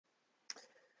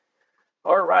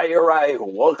All right.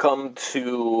 Welcome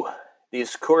to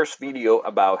this course video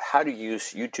about how to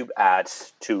use YouTube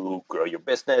ads to grow your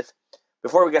business.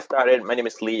 Before we get started, my name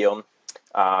is Leo.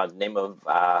 The name of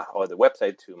or the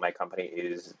website to my company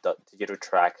is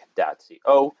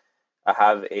digitaltrack.co. I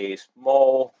have a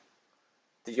small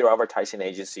digital advertising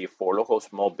agency for local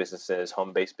small businesses,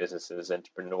 home-based businesses,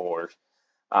 entrepreneurs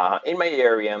in my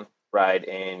area, right?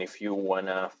 And if you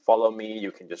wanna follow me,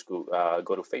 you can just go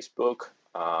to Facebook,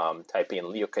 type in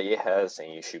Leo Callejas,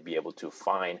 and you should be able to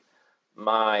find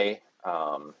my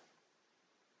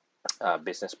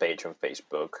business page on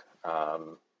Facebook.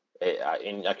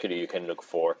 And actually, you can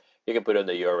put in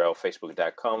the URL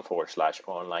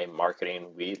facebook.com/online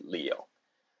marketing with Leo.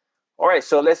 All right,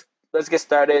 so let's get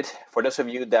started. For those of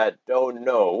you that don't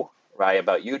know, right,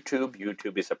 about YouTube,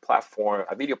 YouTube is a platform,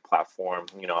 a video platform.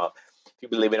 If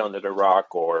you've been living under the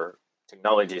rock or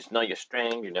technology is not your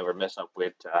strength, you never mess up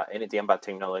with anything about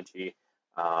technology.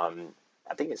 I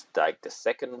think it's like the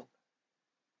second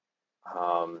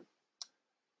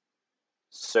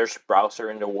search browser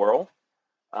in the world,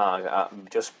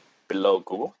 just below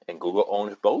Google, and Google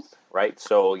owns both, right?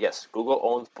 So yes, Google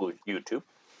owns both YouTube.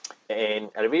 And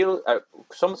I reveal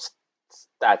some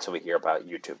stats over here about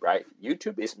YouTube, right?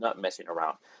 YouTube is not messing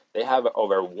around. They have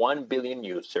over 1 billion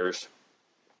users,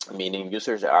 meaning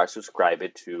users that are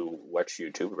subscribed to watch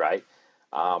YouTube, right?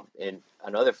 And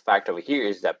another fact over here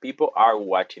is that people are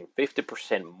watching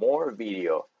 50% more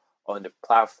video on the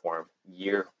platform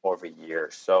year over year.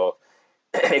 So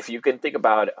if you can think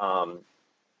about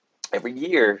every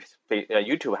year,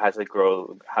 YouTube has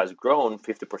grown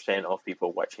 50% of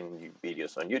people watching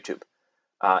videos on YouTube.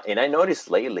 And I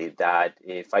noticed lately that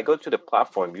if I go to the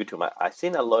platform YouTube, I've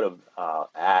seen a lot of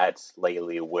ads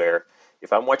lately where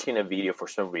if I'm watching a video for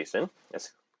some reason,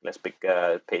 let's pick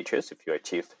Patriots. If you're a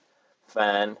Chief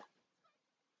fan,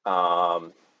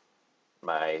 my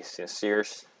sincere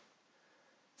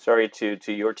sorry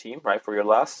to your team, right, for your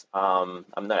loss. I'm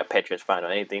not a Patriots fan or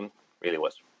anything. Really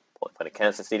was pulling for the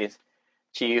Kansas City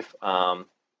Chief,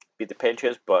 beat the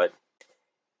Patriots, but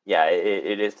yeah,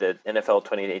 it is the NFL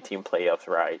 2018 playoffs,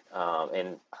 right?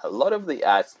 And a lot of the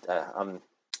ads,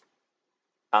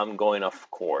 I'm going off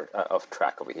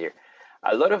track over here.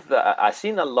 A lot of I've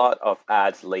seen a lot of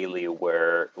ads lately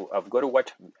where I've got to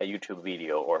watch a YouTube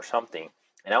video or something,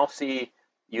 and I'll see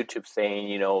YouTube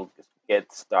saying,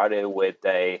 get started with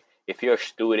if you're a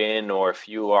student or if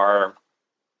you are,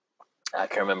 I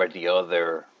can't remember the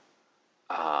other,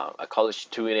 a college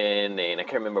student, and I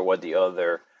can't remember what the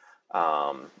other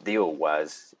deal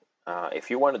was. If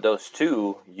you're one of those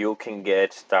two, you can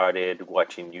get started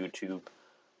watching YouTube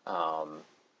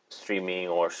streaming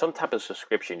or some type of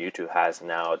subscription YouTube has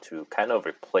now to kind of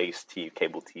replace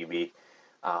cable TV.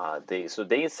 They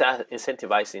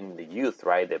incentivizing the youth,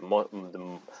 right? That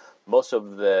most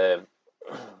of the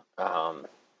um,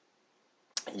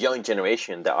 young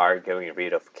generation that are getting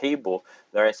rid of cable,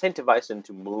 they're incentivizing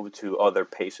to move to other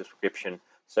pay subscription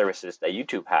services that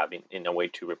YouTube have in a way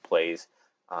to replace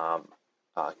um,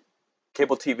 uh,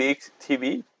 cable TV,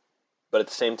 but at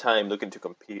the same time looking to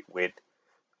compete with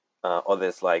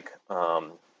others like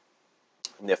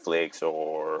Netflix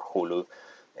or Hulu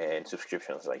and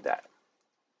subscriptions like that.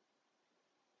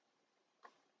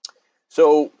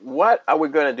 So what are we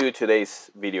going to do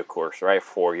today's video course, right,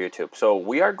 for YouTube? So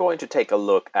we are going to take a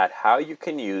look at how you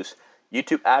can use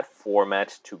YouTube ad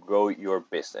formats to grow your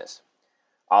business.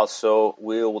 Also,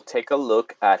 we will take a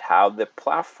look at how the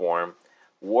platform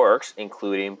works,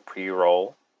 including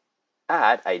pre-roll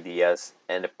ad ideas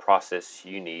and the process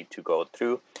you need to go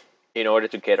through in order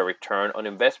to get a return on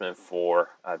investment for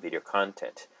video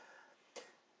content.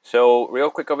 So real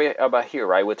quick about here,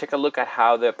 right? We'll take a look at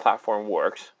how the platform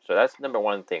works. So that's number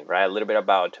one thing, right? A little bit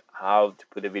about how to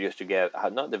put the videos together,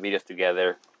 not the videos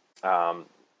together,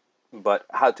 but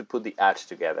how to put the ads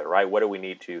together, right? What do we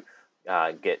need to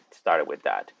get started with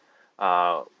that?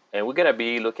 And we're gonna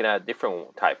be looking at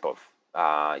different type of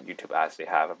YouTube ads they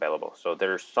have available. So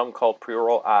there's some called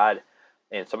pre-roll ad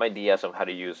and some ideas on how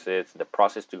to use it, the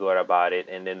process to go about it,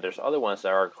 and then there's other ones that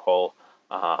are called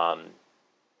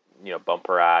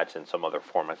bumper ads and some other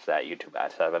formats that YouTube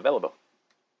ads have available.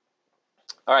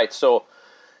 All right, so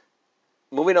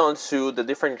moving on to the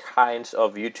different kinds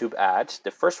of YouTube ads.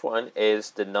 The first one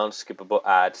is the non-skippable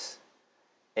ads.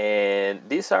 And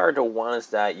these are the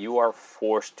ones that you are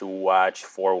forced to watch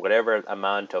for whatever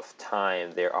amount of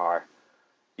time there are.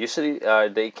 Usually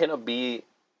they cannot be,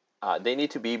 they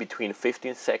need to be between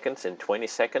 15 seconds and 20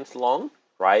 seconds long,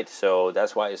 right? So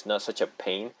that's why it's not such a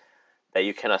pain that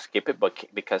you cannot skip it, but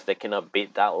because they cannot be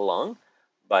that long.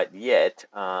 But yet,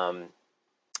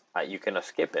 you cannot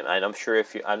skip them. And I'm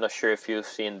not sure if you've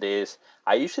seen this.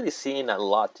 I usually seen a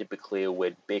lot typically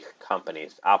with big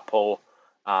companies, Apple,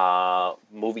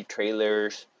 movie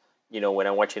trailers. When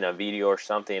I'm watching a video or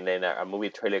something, then a movie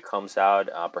trailer comes out,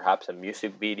 perhaps a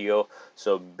music video.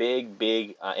 So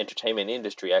big entertainment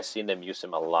industry. I've seen them use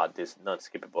them a lot. These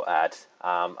non-skippable ads.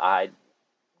 I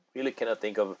really cannot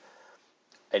think of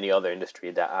any other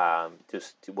industry that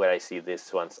just where I see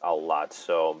these ones a lot.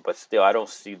 So, but still, I don't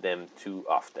see them too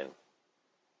often.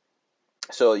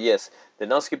 So yes, the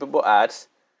non-skippable ads,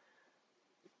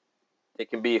 they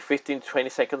can be 15 to 20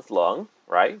 seconds long,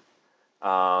 right?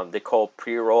 They call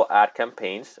pre-roll ad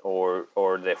campaigns, or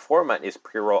the format is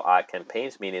pre-roll ad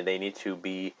campaigns, meaning they need to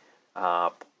be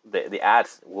the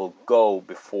ads will go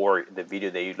before the video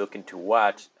that you're looking to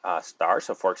watch starts.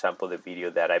 So, for example, the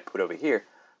video that I put over here,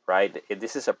 right?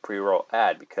 This is a pre-roll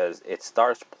ad because it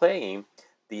starts playing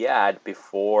the ad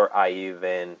before I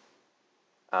even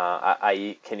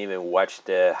I can even watch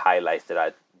the highlights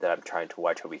that I'm trying to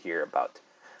watch over here about.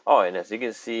 Oh, and as you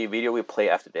can see, video we play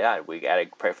after the ad. We got a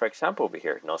perfect example over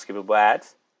here. No skippable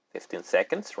ads, 15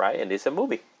 seconds, right? And it's a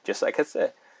movie, just like I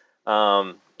said.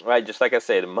 Right, just like I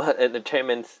said,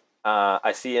 entertainment.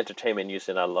 I see entertainment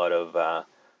using a lot of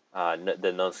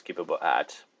the non-skippable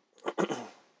ads.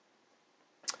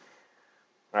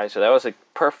 Right, so that was a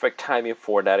perfect timing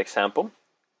for that example.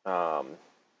 Um,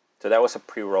 so that was a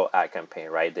pre-roll ad campaign,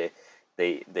 right?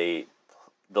 They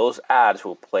those ads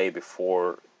will play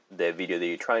before the video that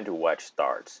you're trying to watch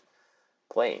starts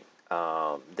playing.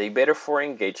 They better for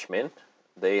engagement.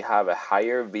 They have a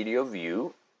higher video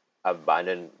view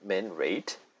abandonment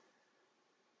rate.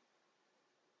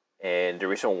 And the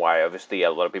reason why, obviously,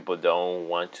 a lot of people don't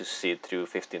want to sit through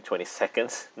 15, 20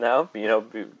 seconds now.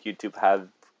 YouTube have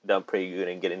done pretty good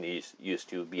in getting used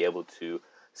to be able to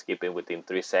skip it within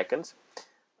 3 seconds.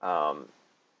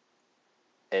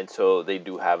 And so they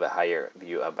do have a higher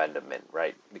view abandonment,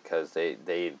 right? Because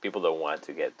people don't want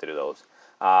to get through those.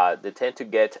 They tend to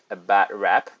get a bad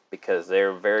rap because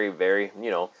they're very,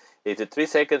 if the 3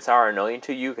 seconds are annoying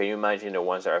to you, can you imagine the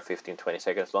ones that are 15, 20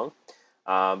 seconds long?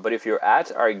 But if your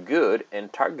ads are good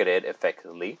and targeted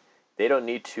effectively, they don't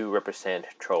need to represent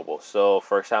trouble. So,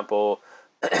 for example,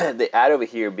 the ad over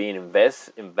here being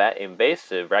invasive,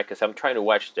 right? Because I'm trying to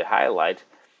watch the highlight,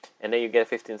 and then you get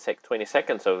 20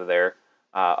 seconds over there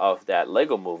of that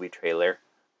Lego movie trailer.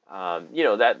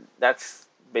 That's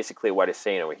basically what it's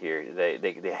saying over here.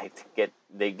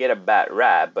 They get a bad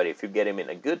rap, but if you get them in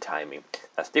a good timing,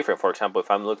 that's different. For example, if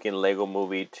I'm looking Lego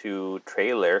movie 2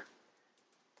 trailer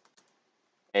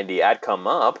and the ad come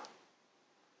up,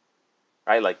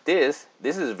 right, like this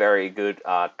is very good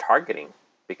targeting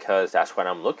because that's what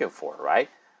I'm looking for, right?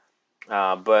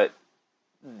 But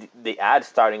the ad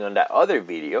starting on that other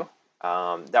video,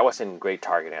 that wasn't great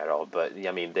targeting at all. But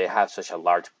I mean, they have such a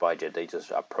large budget, they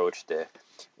just approached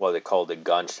what they call the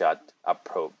gunshot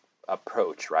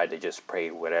approach, right? They just spray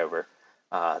whatever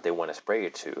they want to spray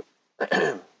it to,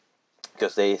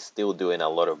 because they still doing a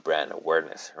lot of brand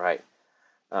awareness, right?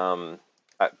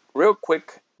 Real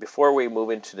quick before we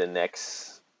move into the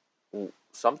next,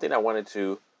 something I wanted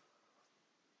to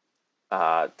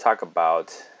talk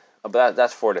about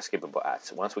that's for the skippable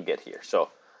ads once we get here. So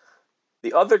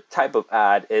the other type of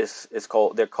ad they're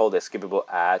called the skippable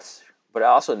ads, but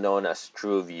also known as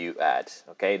true view ads.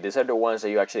 Okay, these are the ones that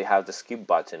you actually have the skip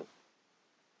button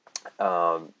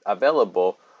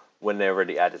available whenever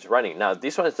the ad is running. Now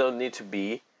these ones don't need to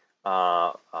be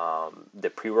the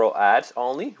pre-roll ads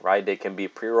only, right? They can be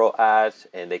pre-roll ads,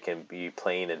 and they can be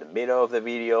playing in the middle of the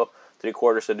video,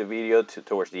 3/4 of the video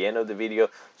towards the end of the video.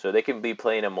 So they can be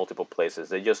playing in multiple places.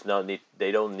 They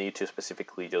don't need to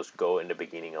specifically just go in the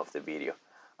beginning of the video.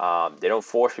 They don't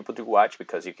force people to watch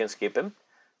because you can skip them.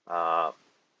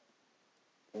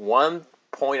 One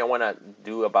point I want to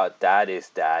do about that is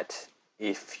that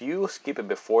if you skip it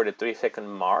before the 3-second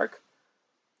mark,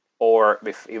 or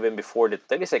even before the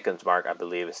 30 seconds mark, I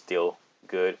believe is still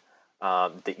good,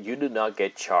 that you do not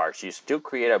get charged. You still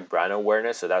create a brand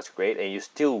awareness, so that's great, and you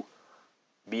still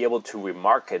be able to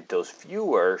remarket those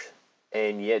viewers,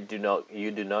 and yet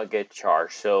you do not get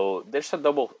charged. So there's a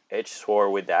double-edged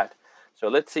sword with that. So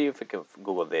let's see if we can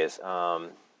Google this.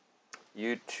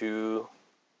 YouTube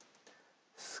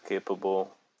skip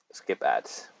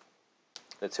ads.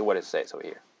 Let's see what it says over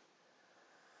here.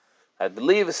 I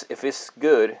believe if it's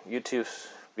good, YouTube's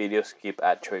video skip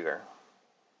ad trigger.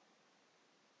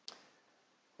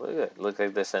 Look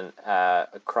like there's a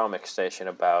Chrome extension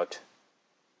about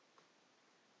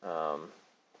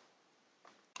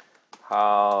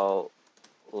how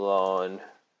long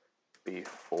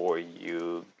before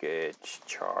you get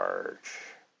charged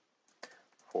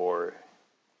for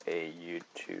a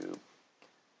YouTube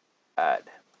ad.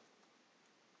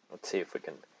 Let's see if we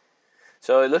can.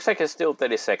 So it looks like it's still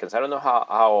 30 seconds. I don't know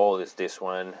how old is this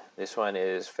one. This one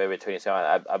is February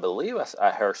 27. I believe I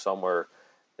heard somewhere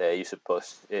that you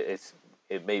supposed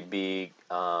it may be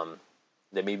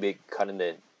they may be cutting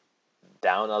it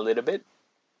down a little bit,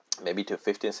 maybe to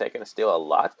 15 seconds. Still a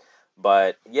lot,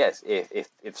 but yes,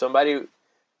 if somebody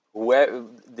whoever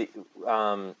the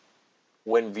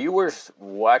when viewers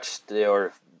watch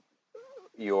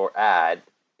your ad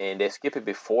and they skip it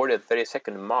before the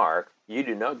 30-second mark, you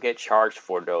do not get charged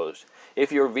for those.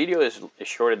 If your video is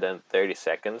shorter than 30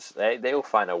 seconds, they will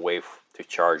find a way to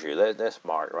charge you. They're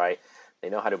smart, right? They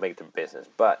know how to make the business.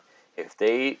 But if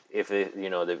your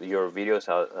videos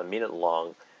are a minute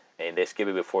long and they skip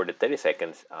it before the 30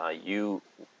 seconds, you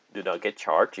do not get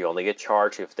charged. You only get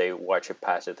charged if they watch it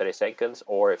past the 30 seconds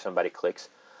or if somebody clicks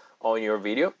on your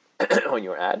video, on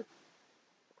your ad.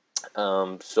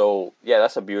 So yeah,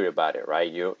 that's the beauty about it,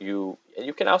 right? You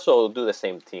can also do the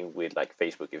same thing with like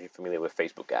Facebook. If you're familiar with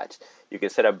Facebook ads, you can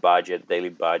set a budget, daily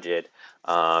budget.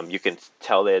 You can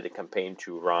tell the campaign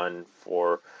to run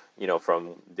for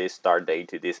from this start date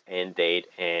to this end date,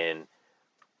 and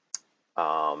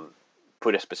um,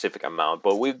 put a specific amount.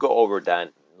 But we'll go over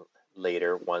that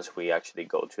later once we actually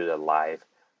go to the live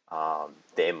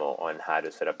demo on how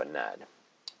to set up an ad.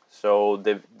 So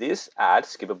these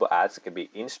ads, skippable ads, can be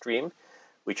in stream,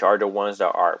 which are the ones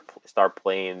that are start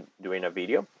playing during a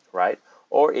video, right?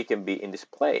 Or it can be in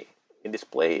display. In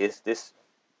display is this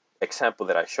example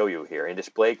that I show you here. In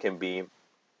display can be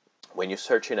when you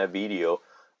search in a video.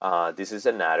 This is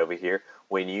an ad over here.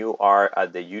 When you are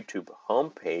at the YouTube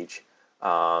homepage,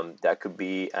 that could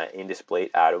be an in display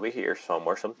ad over here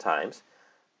somewhere sometimes.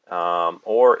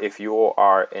 Or if you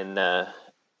are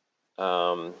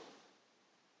um,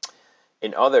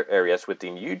 in other areas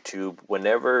within YouTube,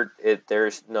 whenever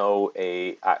there's no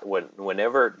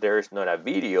whenever there's not a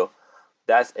video,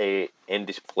 that's a in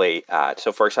display ad.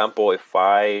 So for example, if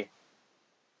I'm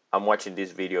watching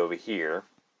this video over here,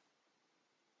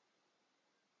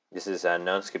 this is a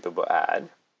non-skippable ad,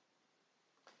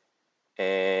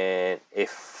 and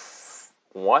if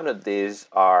one of these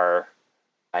are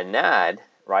an ad,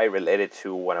 right, related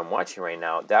to what I'm watching right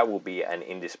now, that will be an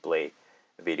in display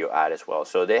video ad as well.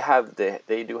 So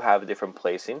they do have different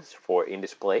placings for in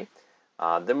display.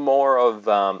 The more of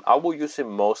I will use it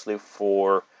mostly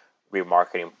for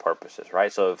remarketing purposes,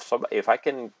 right? So if I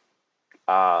can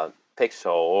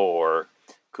pixel or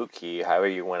cookie, however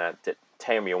you want to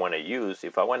term you want to use,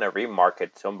 if I want to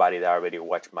remarket somebody that already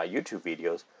watched my YouTube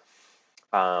videos,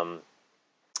 um,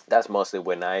 that's mostly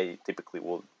when I typically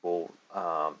will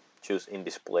choose in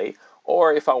display.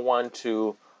 Or um, if I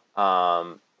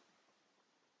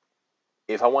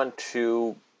want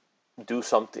to do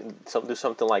something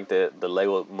like the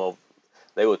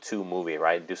Lego 2 movie,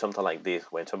 right? Do something like this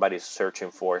when somebody's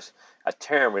searching for a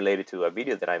term related to a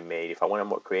video that I made. If I want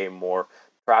to create more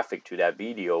traffic to that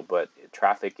video, but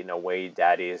traffic in a way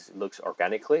that looks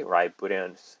organically, right? Put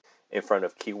in front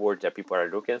of keywords that people are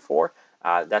looking for.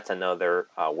 That's another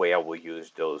way I will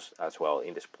use those as well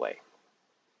in display.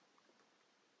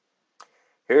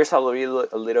 Here's a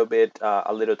little bit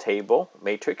a little table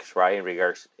matrix, right, in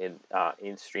regards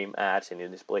in stream ads and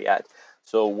in display ads.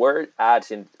 So where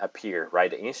ads appear, right?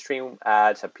 The in stream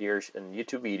ads appears in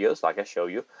YouTube videos, like I show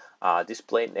you.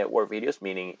 Display network videos,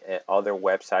 meaning other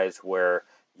websites where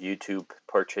YouTube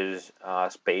purchase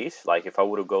space. Like if I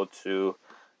were to go to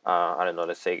I don't know,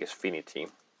 let's say Xfinity,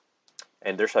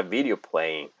 and there's a video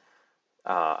playing,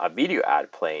 a video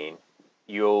ad playing,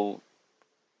 you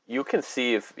can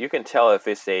see if you can tell if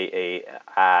it's a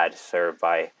ad served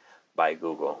by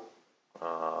Google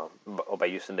or by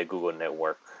using the Google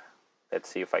network. Let's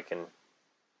see if I can.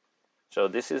 So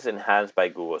this is enhanced by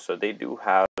Google. So they do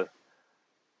have.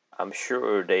 I'm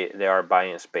sure they are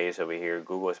buying space over here.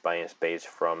 Google is buying space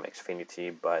from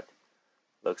Xfinity, but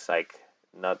looks like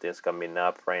nothing's coming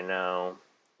up right now.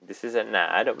 This is an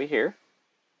ad over here.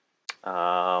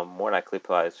 More likely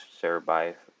probably served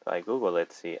by Google.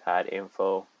 Let's see, ad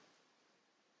info.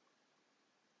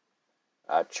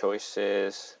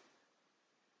 Choices.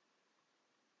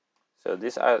 So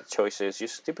these are choices.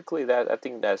 Just typically that I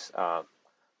think that's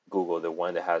Google, the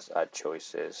one that has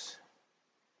choices.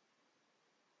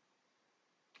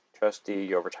 Trusty,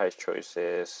 you advertise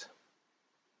choices.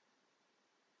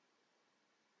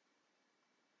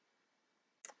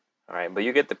 All right, but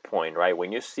you get the point, right?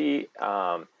 When you see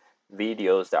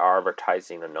videos that are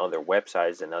advertising on other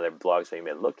websites and other blogs that you've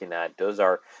been looking at, those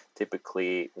are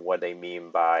typically what they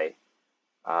mean by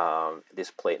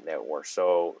display network.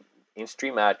 So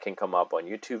in-stream ad can come up on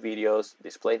YouTube videos,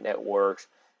 display networks,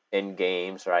 in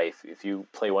games, right? If you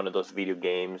play one of those video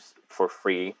games for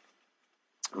free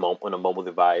on a mobile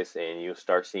device and you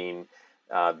start seeing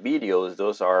videos,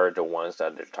 those are the ones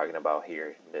that they're talking about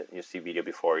here. You see video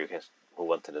before you can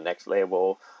move on to the next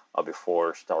level, or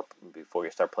before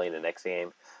you start playing the next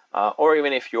game, or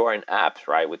even if you're in apps,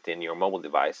 right, within your mobile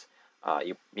device,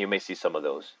 you may see some of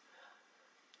those.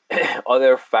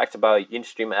 Other facts about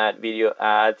in-stream video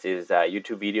ads is that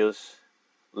YouTube videos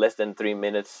less than 3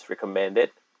 minutes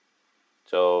recommended.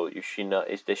 So you should not,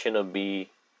 they shouldn't be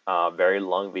very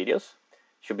long videos.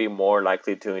 Should be more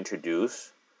likely to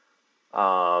introduce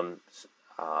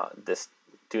this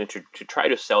to try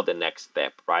to sell the next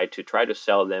step, right? To try to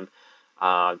sell them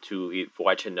to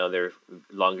watch another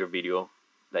longer video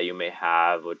that you may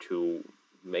have, or to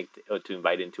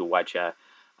invite them to watch a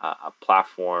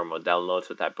platform or download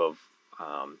some type of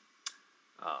uh,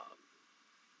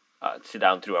 sit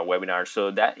down through a webinar.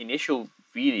 So that initial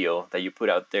video that you put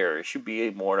out there, it should be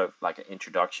more of like an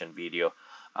introduction video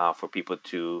for people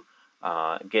to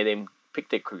get them, pick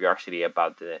their curiosity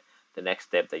about the next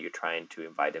step that you're trying to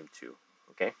invite them to.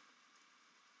 Okay.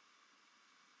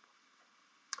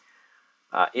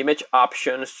 Image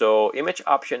options. So image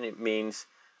option, it means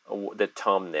the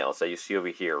thumbnails that you see over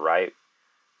here, right?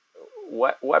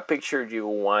 What picture do you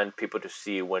want people to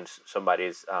see when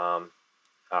somebody's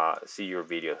see your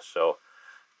video? So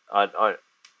on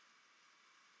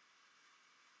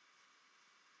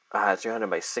 300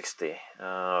 by 60.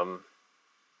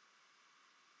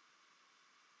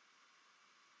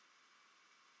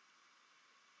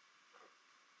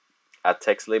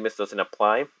 Text limits doesn't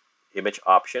apply. Image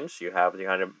options, you have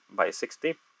 300 by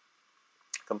 60.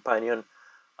 Companion,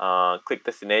 click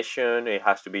destination, it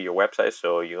has to be your website,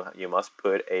 so you must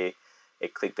put a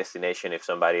click destination if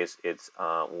somebody is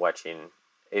watching,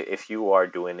 if you are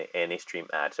doing any stream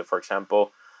ad. So for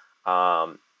example,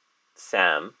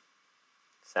 Sam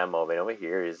Oven over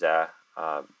here is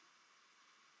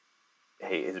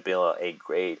he's built a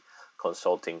great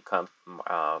consulting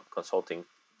consulting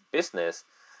business.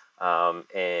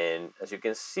 And as you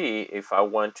can see, if I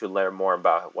want to learn more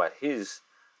about what he's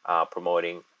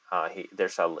promoting,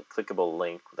 there's a clickable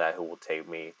link that will take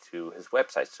me to his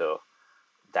website. So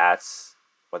that's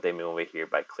what they mean over here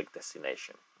by click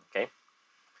destination. Okay.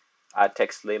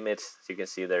 Text limits. As you can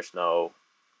see, there's no.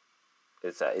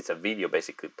 It's a video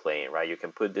basically playing, right? You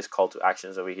can put this call to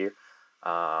actions over here,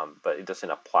 but it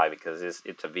doesn't apply because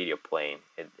it's a video playing.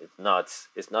 It's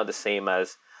not the same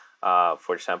as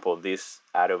for example, this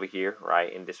ad over here,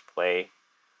 right, in display,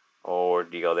 or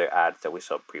the other ads that we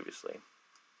saw previously.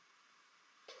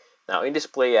 Now, in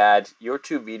display ads, your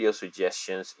two video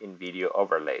suggestions in video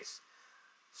overlays.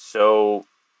 So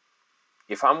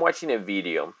if I'm watching a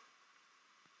video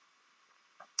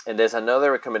and there's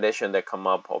another recommendation that come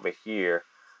up over here,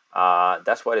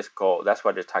 that's what it's called. That's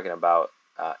what they're talking about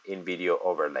in video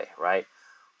overlay, right?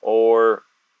 Or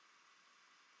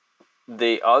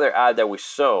the other ad that we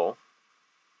saw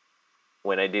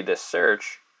when I did the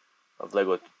search of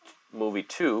Lego Movie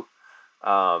 2,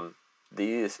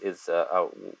 this is a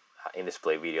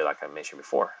in-display video like I mentioned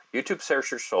before. YouTube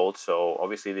search result, so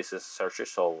obviously this is search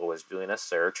result, was doing a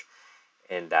search,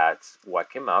 and that's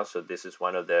what came out. So this is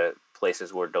one of the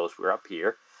places where those were up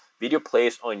here. Video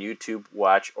plays on YouTube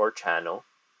watch or channel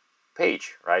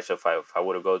page, right? So if I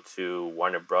were to go to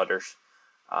Warner Brothers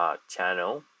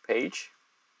channel page,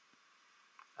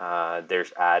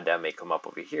 there's ad that may come up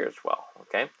over here as well,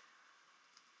 okay?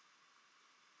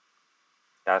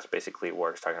 That's basically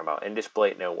what it's talking about. And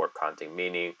display network content,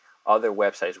 meaning other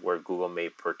websites where Google may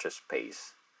purchase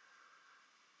space.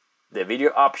 The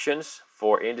video options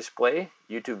for in-display,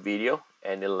 YouTube video,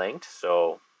 any length.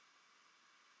 So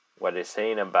what it's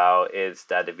saying about is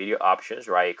that the video options,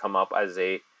 right, come up as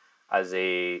a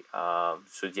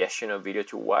suggestion of video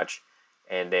to watch,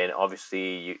 and then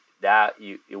obviously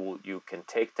you can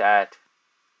take that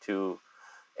to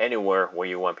anywhere where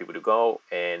you want people to go,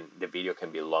 and the video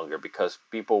can be longer because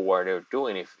people, what they're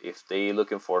doing, if they're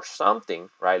looking for something,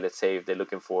 right, let's say if they're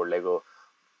looking for Lego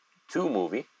 2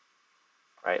 movie,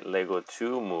 right, Lego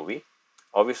 2 movie,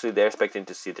 obviously they're expecting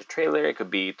to see the trailer. It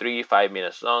could be 3-5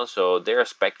 minutes long, so they're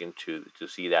expecting to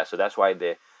see that. So that's why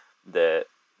the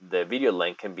video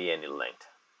length can be any length,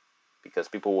 because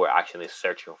people were actually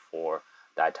searching for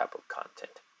that type of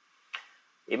content.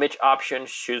 Image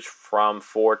options, choose from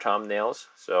 4 thumbnails.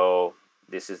 So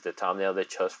this is the thumbnail they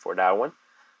chose for that one.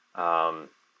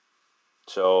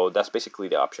 So that's basically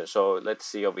the option. So let's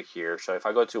see over here. So if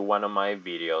I go to one of my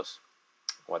videos,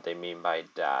 what they mean by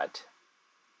that.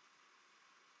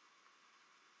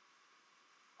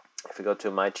 If we go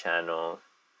to my channel,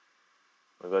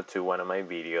 we go to one of my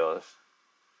videos.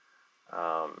 If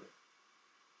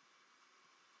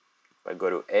I go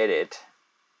to edit,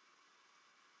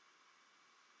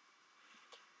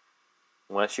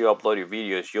 once you upload your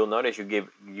videos, you'll notice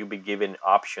you'll be given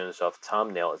options of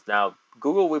thumbnails. Now,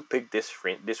 Google will pick this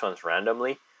ones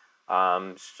randomly,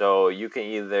 so you can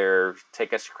either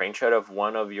take a screenshot of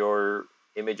one of your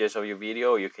images of your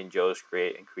video, or you can just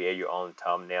create your own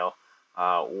thumbnail.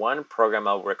 One program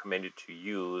I would recommend you to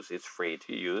use, it's free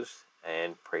to use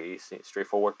and pretty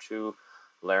straightforward to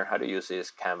learn how to use,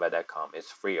 is Canva.com.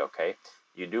 It's free, okay?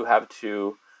 You do have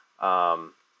to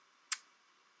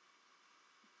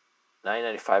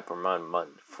 $9.95 per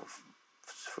month for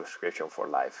subscription for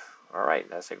life. All right,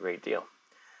 that's a great deal.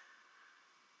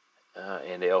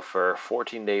 And they offer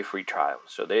 14-day free trial.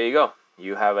 So there you go.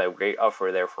 You have a great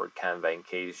offer there for Canva in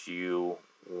case you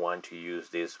want to use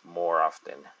this more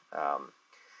often.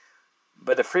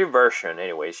 But the free version,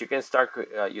 anyways, you can start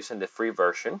using the free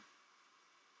version.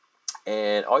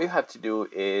 And all you have to do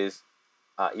is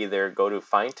either go to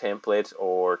find templates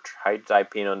or try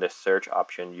typing on the search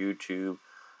option YouTube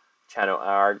channel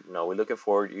art. No, we're looking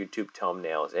for YouTube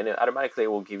thumbnails, and it automatically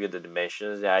will give you the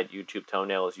dimensions that YouTube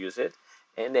thumbnails use it.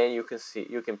 And then you can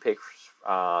pick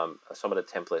some of the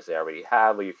templates they already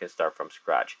have, or you can start from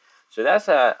scratch. So that's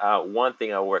one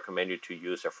thing I would recommend you to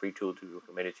use, a free tool to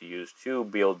recommend you to use to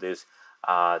build these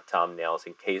thumbnails,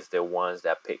 in case the ones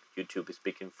that YouTube is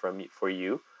picking for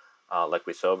you, like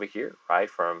we saw over here, right,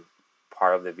 from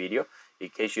part of the video. In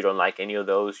case you don't like any of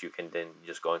those, you can then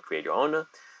just go and create your own.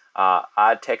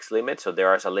 Add text limit. So there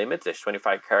are some limits. There's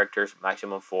 25 characters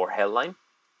maximum for headline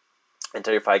and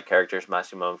 35 characters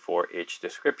maximum for each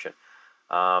description.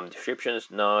 Description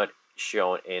is not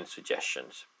shown in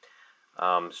suggestions.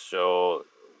 So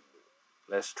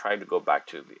let's try to go back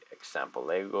to the example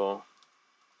Lego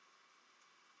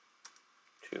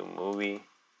to movie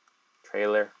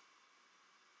trailer.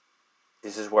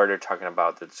 This is where they're talking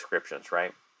about the descriptions,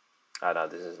 right? Oh no,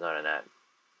 this is not an ad.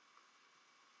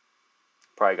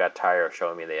 Probably got tired of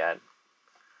showing me the ad.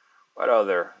 What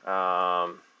other?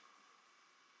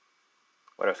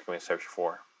 What else can we search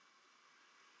for?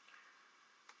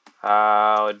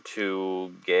 How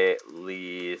to get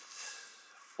leads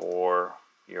for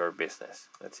your business.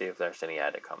 Let's see if there's any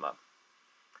ad that come up.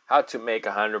 How to make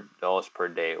 $100 per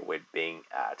day with Bing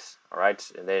ads. All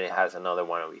right, and then it has another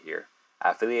one over here.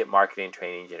 Affiliate marketing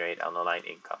training, generate online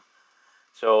income.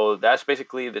 So that's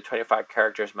basically the 25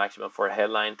 characters maximum for a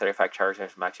headline, 35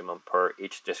 characters maximum per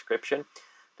each description.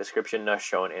 Description not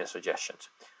shown in suggestions.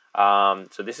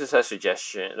 So this is a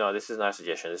suggestion. No, this is not a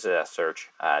suggestion. This is a search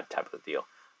type of deal.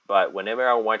 But whenever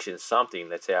I'm watching something,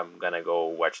 let's say I'm gonna go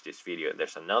watch this video,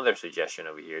 there's another suggestion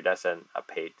over here. That's a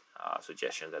paid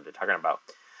suggestion that they're talking about.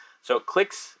 So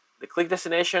the click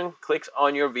destination clicks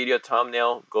on your video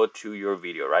thumbnail, go to your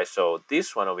video, right? So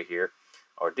this one over here,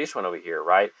 or this one over here,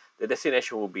 right? The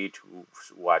destination will be to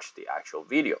watch the actual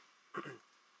video.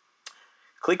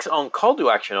 Clicks on call to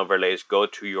action overlays go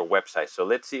to your website. So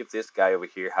let's see if this guy over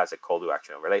here has a call to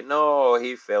action overlay. No,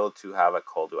 he failed to have a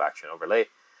call to action overlay.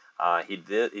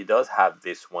 He does have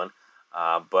this one,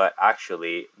 but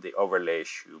actually the overlay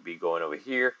should be going over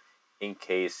here in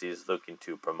case he's looking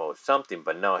to promote something.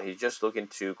 But no, he's just looking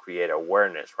to create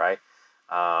awareness, right?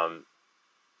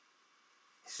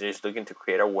 He's just looking to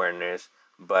create awareness.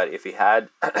 But if he had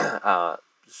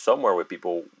somewhere where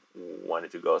people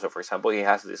wanted to go, so for example, he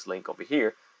has this link over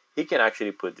here, he can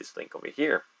actually put this link over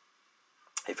here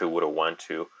if he would have want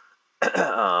to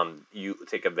you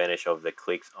take advantage of the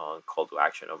clicks on call to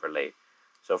action overlay.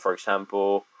 So for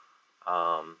example,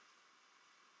 I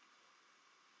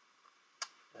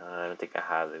don't think I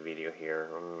have the video here.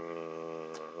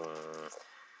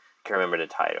 Can't remember the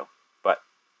title, but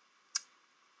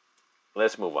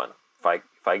let's move on.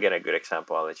 If I get a good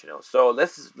example, I'll let you know. So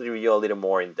let's review a little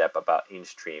more in depth about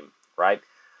in-stream, right?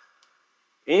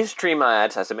 In-stream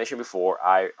ads, as I mentioned before,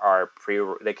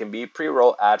 they can be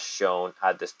pre-roll ads shown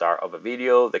at the start of a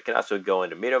video. They can also go in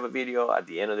the middle of a video, at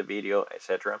the end of the video,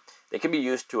 etc. They can be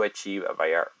used to achieve a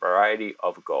variety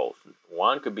of goals.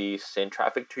 One could be send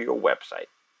traffic to your website,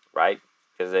 right?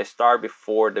 Because they start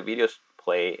before the videos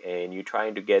play, and you're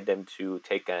trying to get them to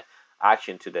take an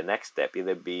action to the next step,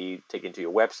 either be taken to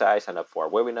your website, sign up for a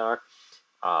webinar,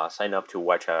 sign up to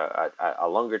watch a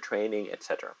longer training,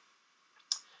 etc.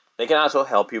 They can also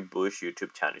help you boost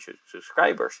YouTube channel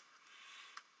subscribers.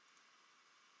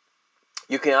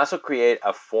 You can also create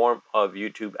a form of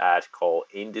YouTube ads called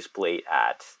in-display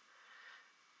ads.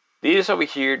 These over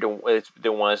here,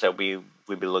 the ones that we'll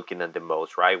be looking at the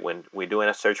most, right? When we're doing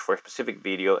a search for a specific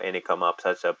video and it comes up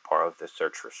as a part of the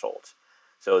search results.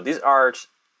 So these are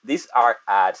these are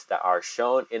ads that are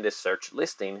shown in the search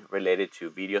listing related to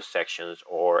video sections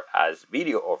or as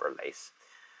video overlays.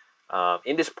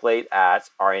 In-display ads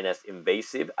aren't as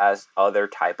invasive as other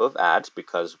type of ads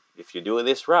because if you do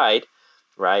this right,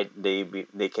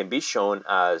 they can be shown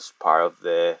as part of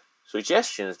the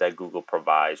suggestions that Google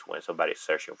provides when somebody's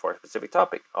searching for a specific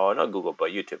topic. Oh, not Google,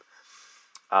 but YouTube.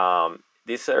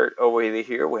 These are over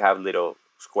here. We have little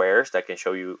squares that can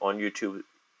show you on YouTube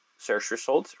search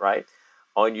results, right?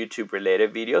 On YouTube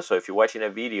related videos. So if you're watching a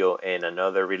video and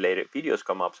another related videos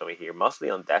come up over here, mostly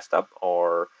on desktop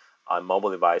or on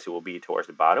mobile device, it will be towards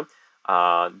the bottom.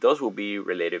 Those will be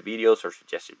related videos or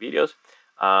suggested videos.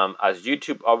 As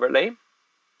YouTube overlay,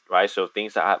 right? So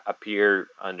things that appear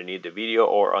underneath the video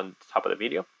or on top of the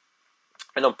video,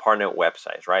 and on partner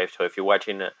websites, right? So if you're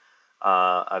watching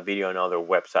a video on other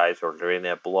websites or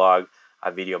reading a blog,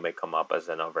 a video may come up as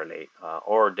an overlay,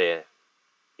 or the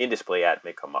in-display ad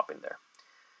may come up in there.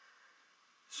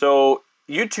 So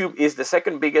YouTube is the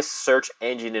second biggest search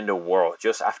engine in the world,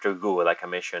 just after Google, like I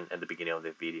mentioned at the beginning of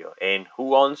the video. And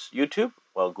who owns YouTube?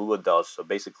 Well, Google does. So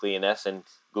basically, in essence,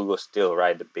 Google's still,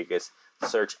 right, the biggest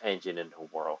search engine in the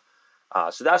world.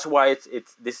 So that's why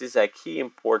this is a key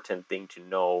important thing to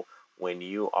know when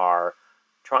you are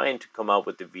trying to come up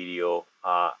with the video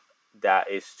that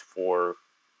is for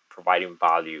providing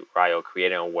value, right, or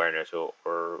creating awareness,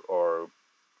 or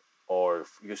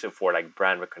use it for like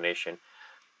brand recognition,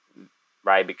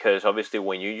 right? Because obviously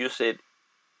when you use it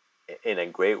in a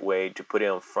great way to put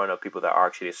it in front of people that are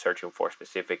actually searching for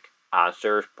specific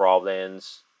answers,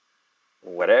 problems,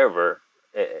 whatever,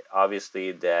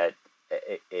 obviously that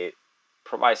it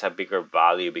provides a bigger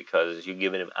value because you're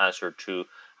giving them answer to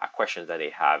a question that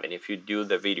they have. And if you do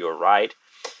the video right,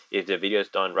 if the video is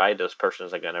done right, those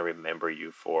persons are gonna remember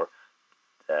you for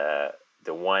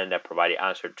the one that provided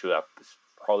answer to a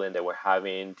problem they were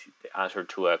having, the answer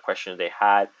to a question they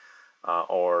had,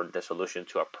 or the solution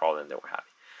to a problem they were having.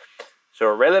 So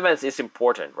relevance is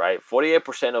important, right?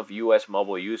 48% of US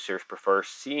mobile users prefer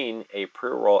seeing a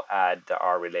pre-roll ad that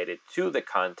are related to the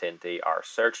content they are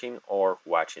searching or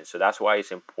watching. So that's why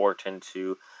it's important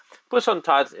to put some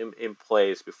thoughts in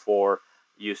place before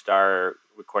you start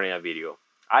recording a video.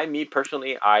 Me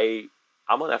personally, I'm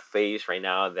on a phase right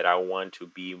now that I want to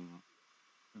be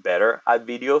better at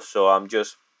video. So I'm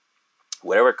just,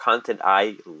 whatever content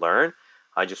I learn,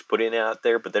 I just put it out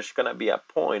there. But there's gonna be a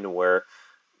point where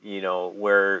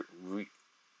where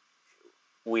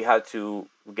we have to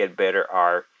get better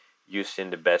at using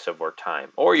the best of our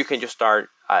time. Or you can just start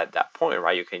at that point,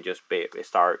 right? You can just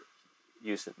start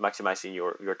maximizing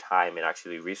your time and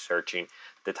actually researching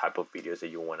the type of videos that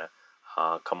you want to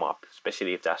come up,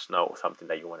 especially if that's not something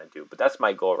that you want to do. But that's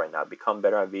my goal right now, become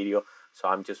better at video. So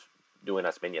I'm just doing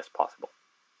as many as possible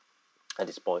at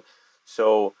this point.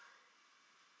 So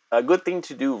a good thing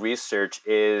to do research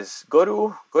is go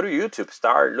to YouTube,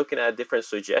 start looking at different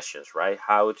suggestions, right?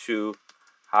 How to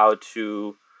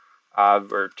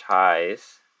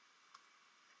advertise,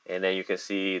 and then you can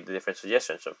see the different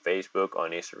suggestions on Facebook,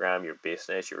 on Instagram, your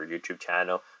business, your YouTube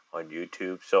channel on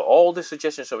YouTube. So all the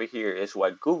suggestions over here is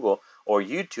what Google or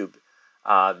YouTube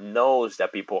knows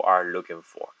that people are looking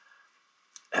for.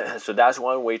 So that's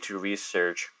one way to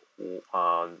research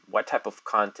what type of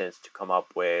contents to come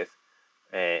up with,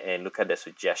 and look at the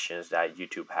suggestions that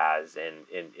YouTube has, and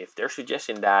if they're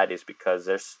suggesting that, is because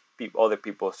there's other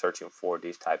people searching for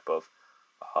these type of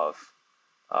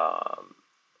um,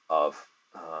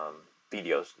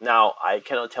 videos. Now I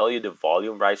cannot tell you the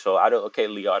volume, right? So I don't. Okay,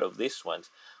 Leo, out of these ones,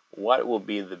 what will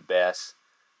be the best,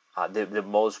 the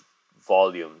most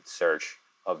volume search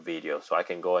of video? So I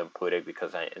can go and put it,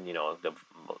 because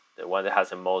the one that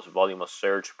has the most volume of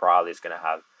search probably is gonna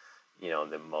have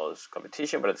the most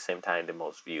competition, but at the same time the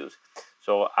most views.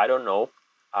 So I don't know.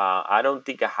 I don't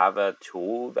think I have a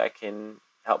tool that can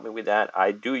help me with that.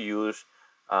 I do use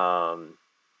what's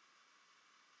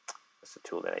the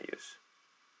tool that I use?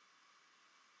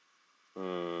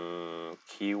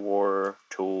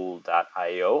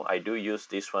 Keywordtool.io. I do use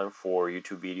this one for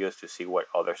YouTube videos to see what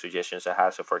other suggestions I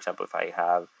have. So for example, if I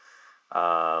have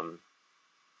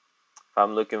if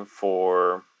I'm looking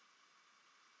for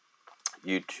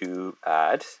YouTube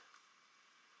ads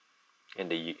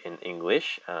in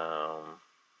English,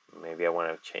 maybe I want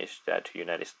to change that to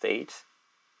United States.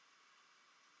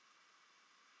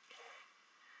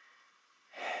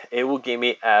 It will give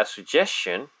me a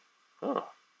suggestion. Oh.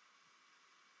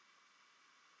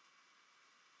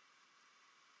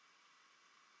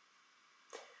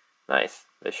 Nice.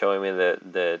 They're showing me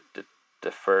the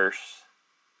first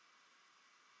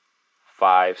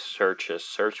 5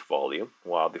 search volume,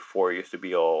 while before it used to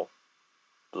be all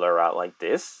blur out like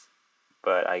this.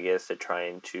 but I guess they're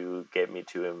trying to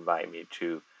invite me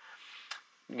to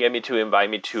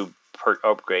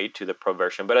upgrade to the pro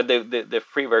version. But the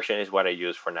free version is what I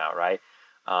use for now, right?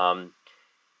 Um,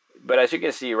 but as you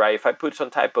can see, right, if I put some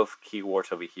type of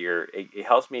keywords over here, it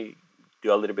helps me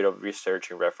do a little bit of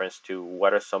research in reference to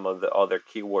what are some of the other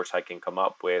keywords I can come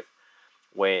up with.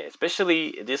 When,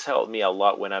 especially, this helped me a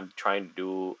lot when I'm trying to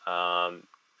do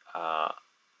uh,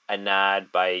 an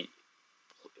ad by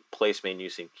placement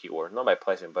using keyword, not by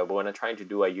placement, but when I'm trying to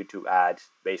do a YouTube ad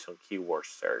based on keyword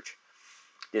search.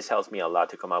 This helps me a lot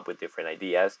to come up with different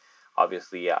ideas.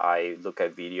 Obviously, I look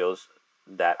at videos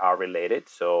that are related.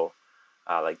 So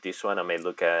like this one, I may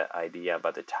look at idea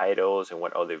about the titles and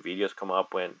what other videos come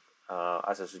up when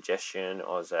as a suggestion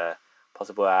or as a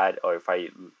possible ad, or if I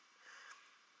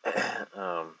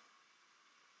um,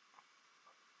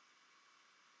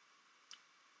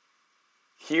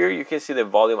 here you can see the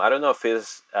volume. I don't know if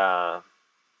it's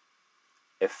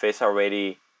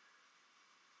already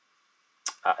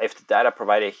if the data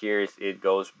provided here it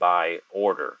goes by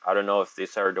order. I don't know if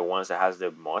these are the ones that has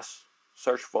the most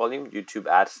search volume. YouTube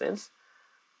AdSense.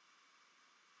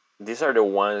 These are the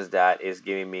ones that is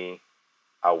giving me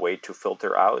a way to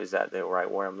filter out. Is that the right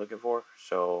word I'm looking for?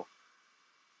 So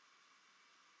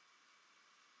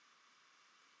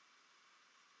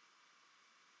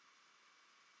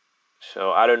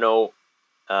I don't know,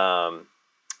 um,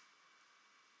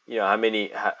 how many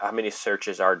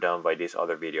searches are done by this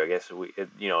other video. I guess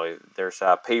there's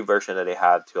a paid version that they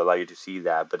have to allow you to see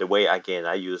that. But the way again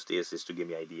I use this is to give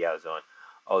me ideas on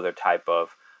other type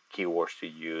of keywords to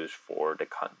use for the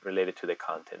related to the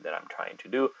content that I'm trying to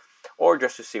do, or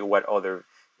just to see what other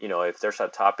if there's a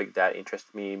topic that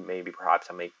interests me, maybe perhaps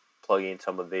I may plug in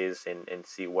some of these and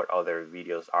see what other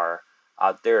videos are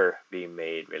out there being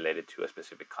made related to a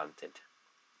specific content.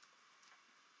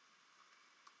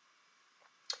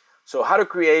 So how to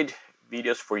create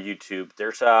videos for YouTube?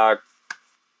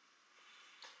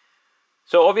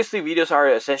 So obviously videos are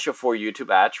essential for YouTube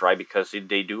ads, right? Because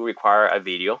they do require a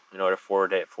video in order for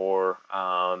the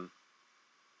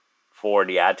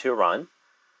ad to run,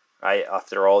 right?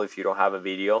 After all, if you don't have a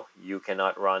video, you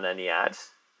cannot run any ads.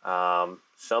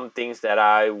 Some things that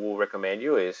I will recommend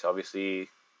you is obviously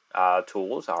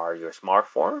tools are your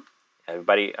smartphone.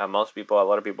 Everybody, most people, a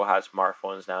lot of people have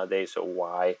smartphones nowadays, so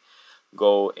why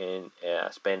go and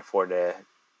spend for the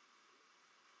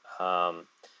um,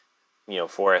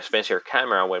 for a expensive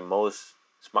camera when most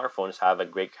smartphones have a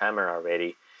great camera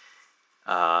already,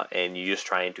 and you're just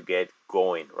trying to get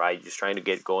going, right? You're just trying to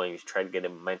get going. You're trying to get the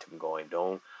momentum going.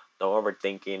 Don't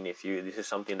overthinking. If this is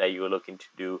something that you're looking to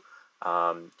do,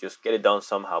 just get it done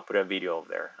somehow. Put a video over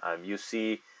there.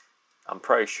 I'm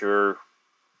pretty sure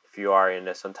if you are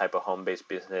in some type of home-based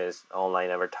business, online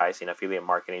advertising, affiliate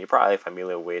marketing, you're probably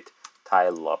familiar with Ty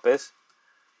Lopez.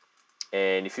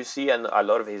 And if you see a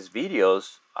lot of his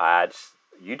videos,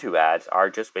 YouTube ads are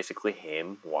just basically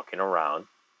him walking around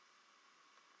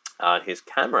on his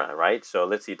camera, right? So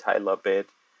let's see, Ty Lopez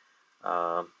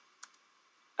ads.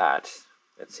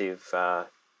 Let's see if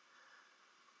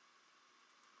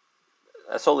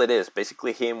that's all it is.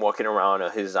 Basically, him walking around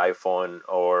on his iPhone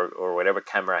or whatever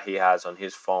camera he has on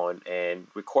his phone and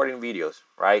recording videos,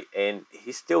 right? And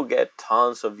he still get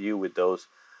tons of view with those.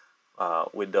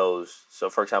 So,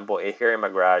 for example, here in my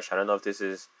garage, I don't know if this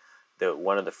is the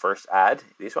one of the first ad.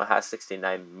 This one has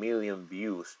 69 million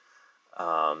views.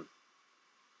 Um,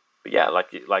 but yeah,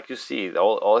 like you see,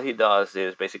 all he does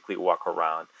is basically walk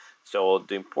around. So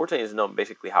the important is not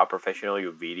basically how professional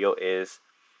your video is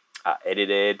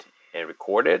edited and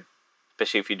recorded,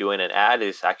 especially if you're doing an ad,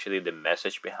 is actually the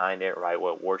message behind it, right?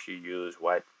 What words you use,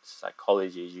 what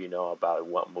psychology you know about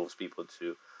what moves people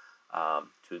to um,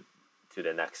 to to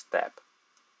the next step.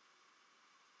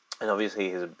 And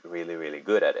obviously, he's really, really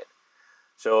good at it.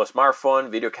 So,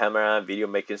 smartphone, video camera, video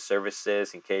making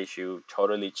services. In case you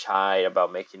totally shy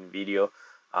about making video,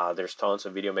 there's tons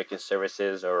of video making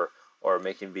services or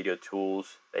making video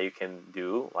tools that you can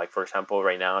do. Like for example,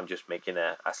 right now I'm just making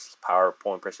a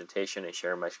PowerPoint presentation and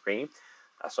sharing my screen.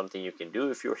 That's something you can do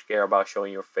if you're scared about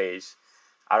showing your face.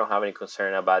 I don't have any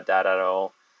concern about that at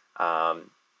all.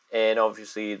 Um, and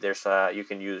obviously, you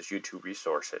can use YouTube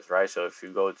resources, right? So if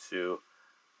you go to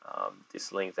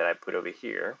this link that I put over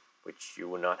here, which you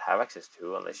will not have access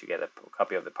to unless you get a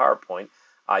copy of the PowerPoint,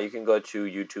 you can go to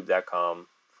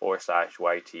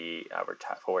youtube.com/YT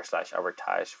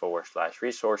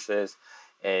 /advertise/resources,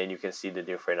 and you can see the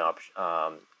different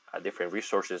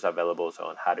resources available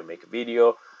on how to make a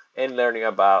video and learning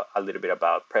about a little bit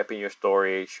about prepping your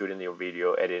story, shooting your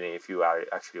video, editing if you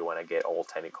actually want to get all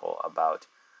technical about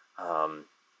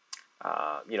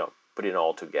putting it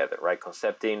all together, right?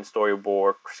 Concepting,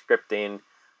 storyboard, scripting,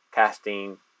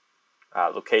 casting,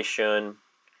 location,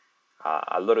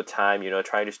 a lot of time,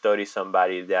 trying to study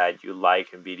somebody that you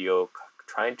like in video,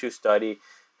 trying to study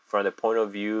from the point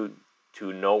of view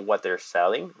to know what they're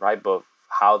selling, right? But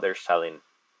how they're selling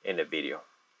in the video,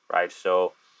 right?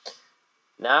 So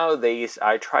nowadays,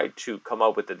 I try to come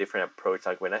up with a different approach.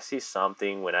 Like when I see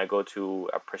something, when I go to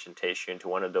a presentation, to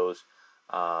one of those,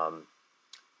 um,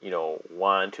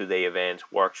 1, 2 day events,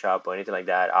 workshop, or anything like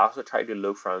that, I also try to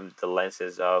look from the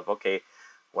lenses of, okay,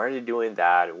 why are they doing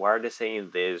that? Why are they saying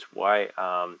this? Why?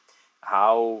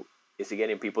 How is he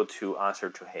getting people to answer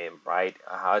to him, right?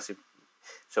 How is it?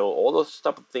 So all those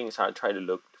type of things I try to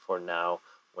look for now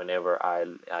whenever I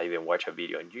even watch a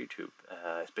video on YouTube,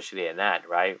 especially an ad,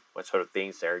 right? What sort of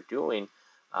things they're doing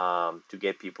to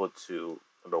get people to,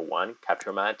 number one,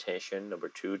 capture my attention. Number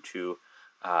two, to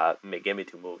get me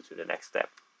to move to the next step.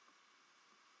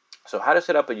 So how to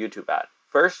set up a YouTube ad?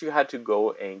 First, you had to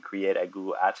go and create a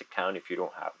Google Ads account if you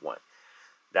don't have one.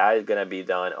 That is going to be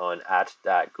done on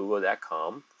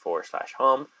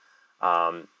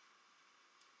ads.google.com/home.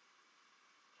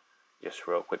 Just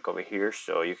real quick over here,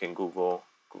 so you can Google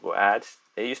Ads.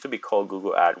 They used to be called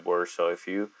Google AdWords, so if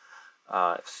you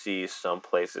see some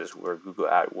places where Google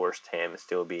AdWords 10 is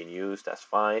still being used, that's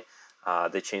fine.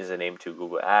 They changed the name to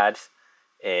Google Ads,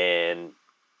 and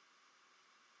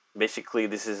basically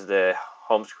this is the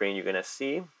home screen you're gonna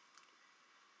see.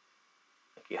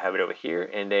 You have it over here,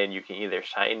 and then you can either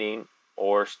sign in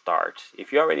or start.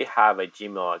 If you already have a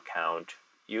Gmail account,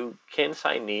 you can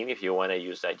sign in if you want to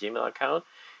use that Gmail account.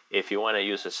 If you want to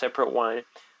use a separate one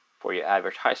for your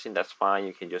advertising, that's fine.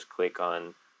 You can just click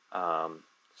on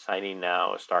sign in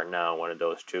now, start now, one of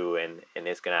those two, and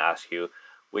it's gonna ask you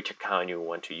which account you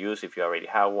want to use. If you already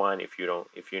have one, if you're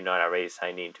not already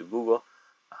signed in to Google,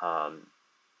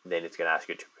 then it's gonna ask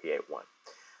you to create one.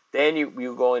 Then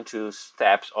you go into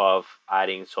steps of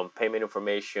adding some payment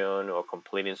information or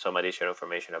completing some additional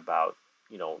information about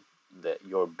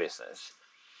your business.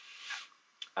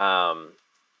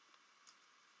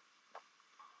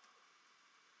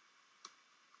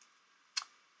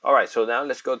 All right, so now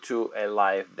let's go to a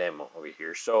live demo over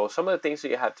here. So some of the things that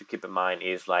you have to keep in mind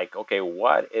is like, okay,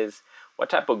 what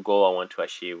type of goal I want to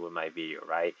achieve with my video,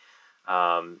 right?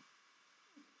 The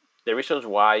reasons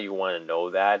why you want to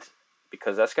know that,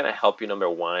 because that's going to help you, number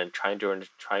one, that's going to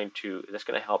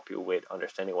help you with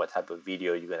understanding what type of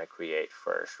video you're going to create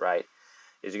first, right?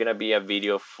 Is it going to be a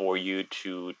video for you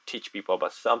to teach people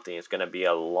about something? It's going to be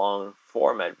a long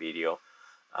format video,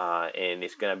 and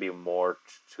it's going to be more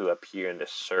to appear in the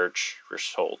search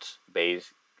results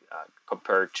base,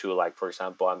 compared to, like, for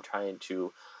example, I'm trying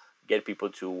to get people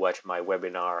to watch my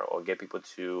webinar or get people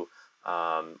to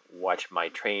watch my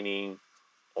training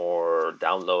or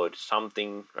download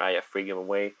something, right, a free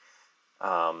giveaway.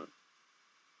 By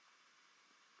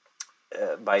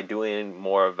doing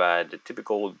more of the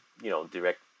typical,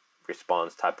 direct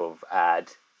response type of ad,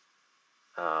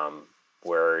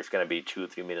 where it's going to be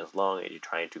 2-3 minutes long, and you're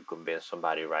trying to convince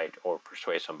somebody, right, or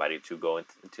persuade somebody to go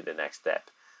into the next step,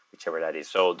 whichever that is.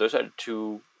 So those are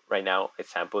two right now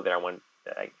examples that I want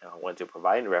to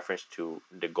provide in reference to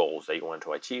the goals that you want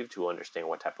to achieve, to understand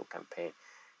what type of campaign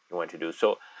you want to do.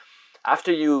 So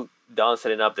after you done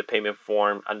setting up the payment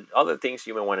form, and other things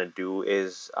you may want to do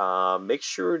is make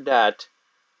sure that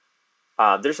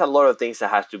there's a lot of things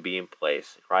that has to be in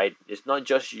place, right? It's not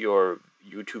just your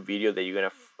YouTube video that you're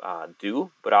gonna do,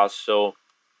 but also,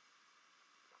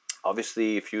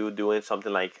 obviously, if you're doing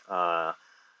something like uh,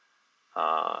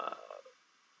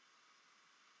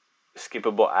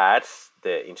 skippable ads,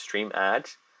 the in-stream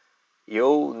ads,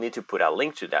 you'll need to put a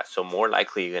link to that. So more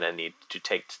likely you're gonna need to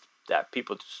take that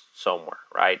people somewhere,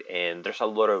 right? And there's a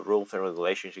lot of rules and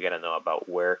regulations you gotta know about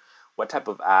what type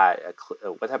of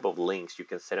what type of links you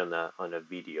can set on a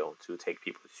video to take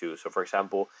people to. So for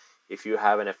example, if you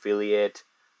have an affiliate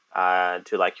to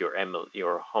like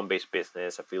your home-based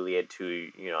business, affiliate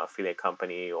to affiliate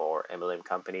company or MLM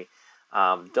company,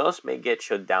 those may get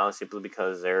shut down simply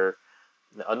because they're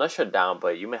not shut down,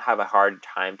 but you may have a hard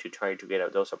time to try to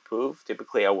get those approved.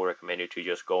 Typically, I would recommend you to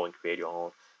just go and create your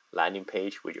own landing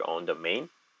page with your own domain.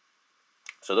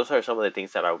 So those are some of the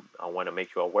things that I want to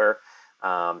make you aware.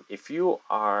 If you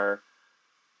are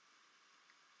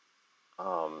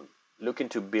looking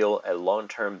to build a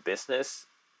long-term business,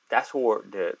 that's where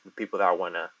the people that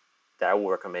I will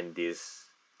recommend this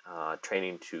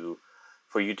training to,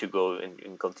 for you to go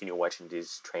and continue watching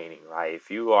this training, right? If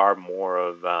you are more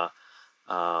of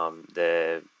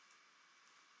the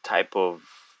type of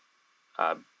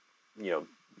uh,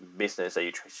 business that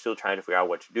you're still trying to figure out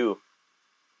what to do,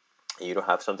 and you don't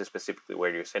have something specifically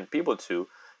where you send people to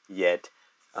yet,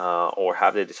 or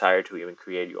have the desire to even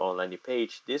create your own landing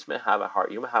page, you may have a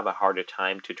harder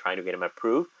time to trying to get them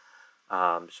approved.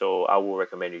 So I will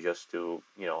recommend you just to,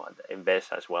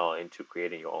 invest as well into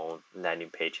creating your own landing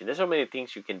page. And there's so many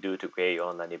things you can do to create your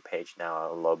own landing page now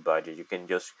at a low budget. You can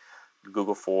just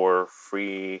Google for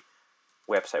free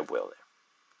website builder,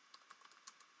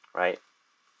 right?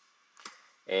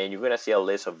 And you're gonna see a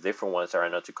list of different ones that are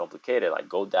not too complicated. Like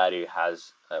GoDaddy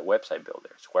has a website builder,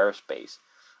 Squarespace,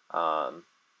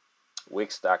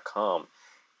 Wix.com,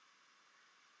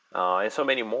 and so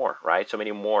many more, right? So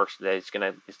many more that it's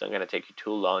not gonna take you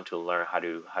too long to learn how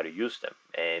to use them,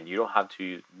 and you don't have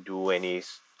to do any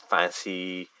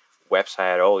fancy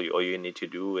website at all. All you need to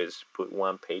do is put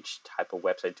one page type of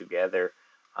website together,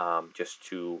 just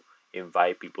to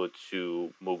invite people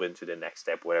to move into the next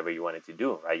step, whatever you wanted to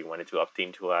do, right? You wanted to opt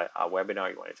into a webinar,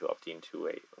 you wanted to opt into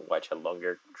watch a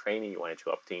longer training, you wanted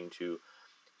to opt into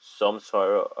some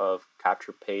sort of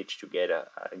capture page to get a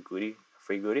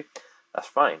free goodie. That's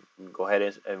fine. Go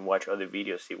ahead and watch other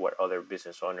videos, see what other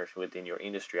business owners within your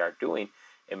industry are doing,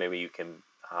 and maybe you can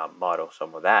model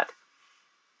some of that.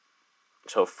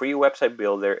 So free website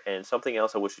builder, and something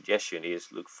else I would suggest you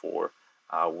is look for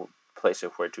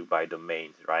places where to buy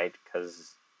domains, right?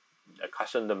 Because a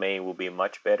custom domain will be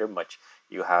much better.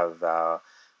 You have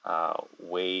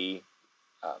way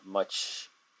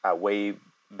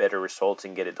better results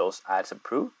in getting those ads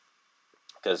approved.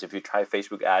 Because if you try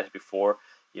Facebook ads before,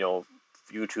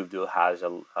 YouTube has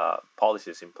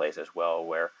policies in place as well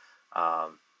where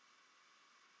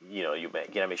you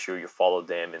gotta make sure you follow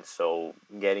them, and so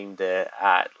getting the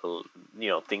ad,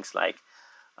 things like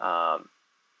um,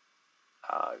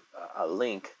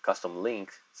 a custom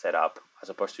link set up, as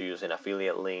opposed to using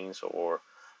affiliate links or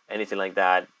anything like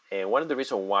that. And one of the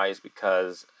reasons why is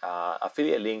because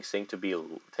affiliate links tends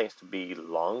to be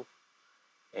long,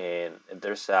 and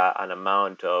there's an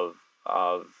amount of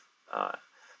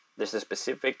there's a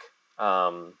specific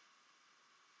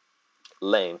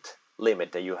length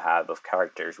limit that you have of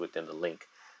characters within the link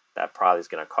that probably is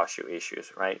going to cause you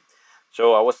issues, right?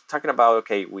 So I was talking about,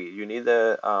 okay, you need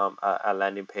a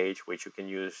landing page, which you can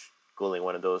use Googling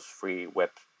one of those free web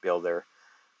builder.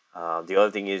 The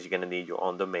other thing is you're going to need your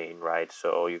own domain, right?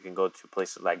 So you can go to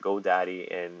places like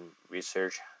GoDaddy and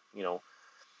research,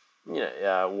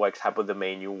 what type of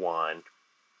domain you want.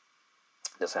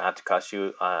 Doesn't have to cost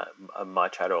you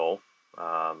much at all.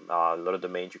 A lot of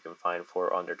domains you can find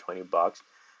for under $20.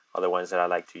 Other ones that I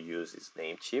like to use is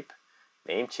Namecheap.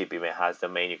 Namecheap even has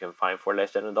domain you can find for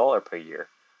less than $1 per year.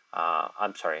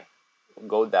 I'm sorry,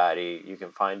 GoDaddy, you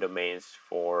can find domains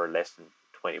for less than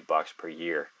 $20 per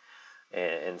year.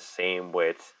 And same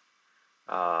with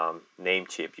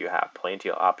Namecheap, you have plenty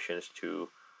of options to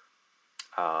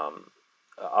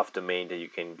of domain that you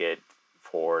can get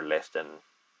for less than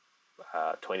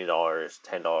 $20,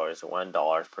 $10,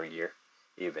 $1 per year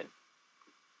even.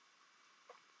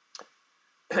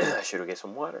 I should get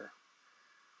some water.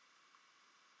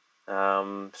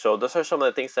 So those are some of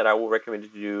the things that I would recommend you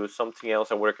to do. Something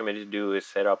else I would recommend you to do is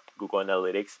set up Google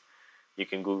Analytics. You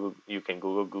can Google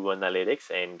Google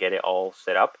Analytics and get it all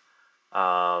set up.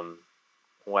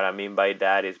 What I mean by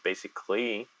that is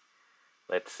basically,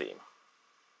 let's see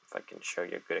if I can show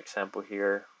you a good example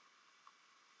here.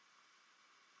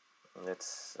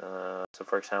 So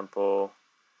for example,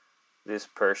 this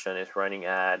person is running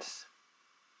ads.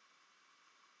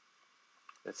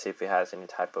 Let's see if it has any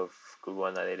type of Google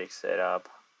Analytics set up.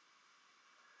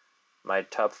 My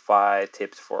top 5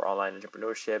 tips for online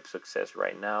entrepreneurship success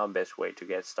right now. Best way to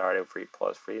get started, free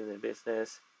in the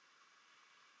business.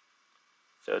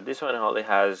 So this one only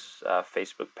has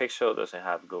Facebook Pixel, doesn't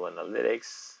have Google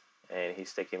Analytics, and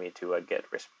he's taking me to a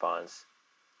get response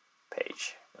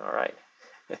page. All right.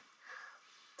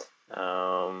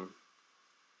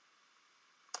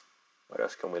 What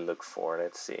else can we look for?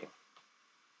 Let's see.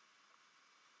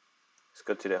 Let's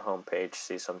go to the home page,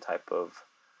 see some type of.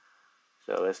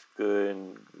 So let's go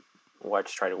and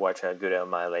try to watch a good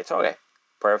MLA. Okay,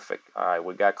 perfect. All right,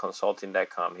 we got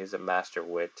consulting.com. He's a master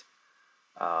with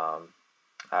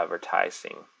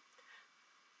advertising.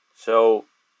 So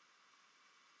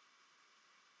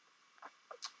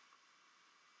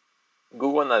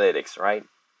Google Analytics, right?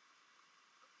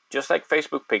 Just like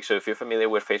Facebook Pixel, if you're familiar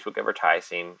with Facebook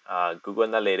advertising, Google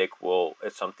Analytics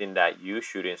is something that you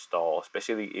should install,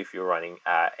 especially if you're running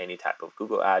any type of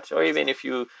Google ads, or even if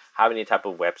you have any type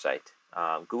of website.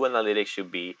 Google Analytics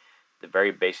should be the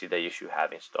very basic that you should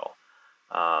have installed.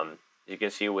 You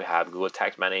can see we have Google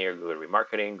Tags Manager, Google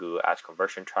Remarketing, Google Ads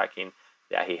Conversion Tracking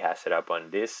that he has set up on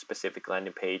this specific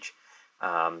landing page.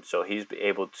 So he's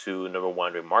able to, number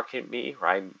one, remarket me,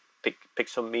 right?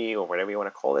 Pixel me, or whatever you want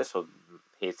to call it. So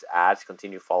his ads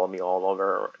continue to follow me all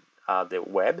over the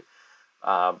web.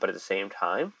 But at the same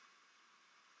time,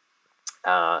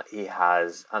 he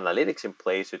has analytics in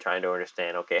place to trying to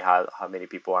understand, okay, how many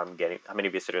people I'm getting, how many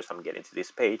visitors I'm getting to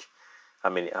this page, how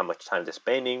much time they're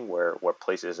spending, what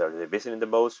places are they visiting the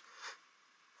most.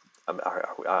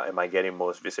 Am I getting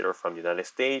most visitors from the United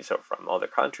States or from other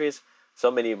countries?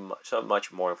 So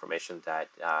much more information that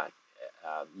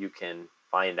you can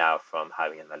find out from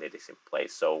having analytics in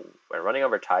place. So when running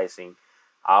advertising,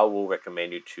 I will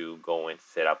recommend you to go and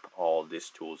set up all these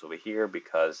tools over here,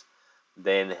 because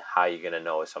then how you're gonna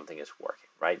know if something is working,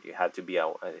 right? You have to be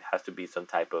it has to be some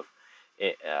type of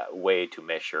way to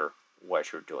measure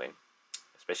what you're doing,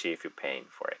 especially if you're paying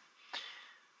for it.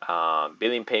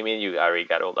 Billing payment, you already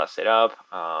got all that set up.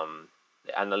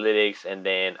 The analytics, and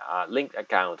then linked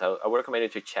account. I would recommend you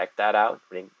to check that out,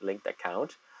 linked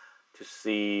account, to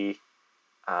see,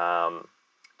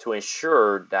 to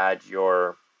ensure that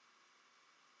your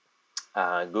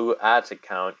Google Ads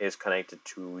account is connected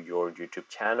to your YouTube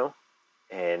channel,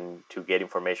 and to get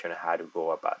information on how to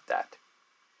go about that.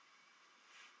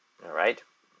 All right.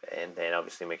 And then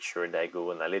obviously make sure that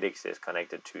Google Analytics is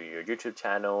connected to your YouTube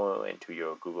channel and to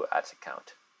your Google Ads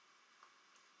account.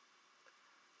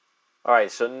 All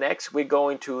right, so next we go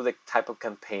into the type of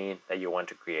campaign that you want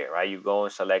to create, right? You go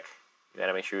and select, you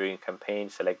gotta make sure you're in campaign,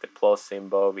 select the plus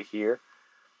symbol over here.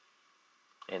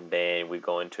 And then we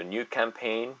go into new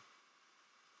campaign.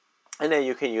 And then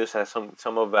you can use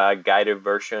some of a guided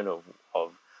version of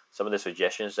some of the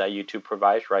suggestions that YouTube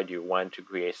provides, right? You want to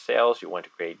create sales, you want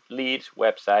to create leads,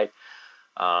 website,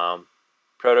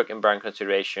 product and brand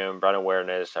consideration, brand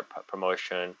awareness,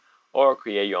 promotion, or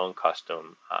create your own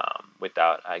custom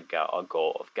without a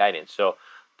goal of guidance. So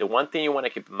the one thing you want to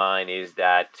keep in mind is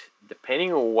that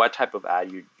depending on what type of ad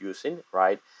you're using,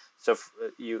 right? So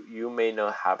you may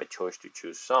not have a choice to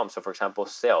choose some. So for example,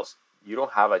 sales, you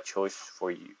don't have a choice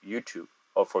for YouTube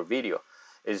or for video.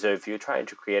 Is if you're trying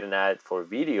to create an ad for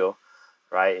video,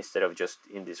 right, instead of just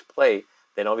in display,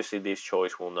 then obviously this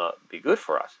choice will not be good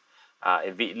for us.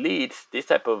 If it leads, this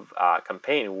type of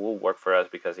campaign will work for us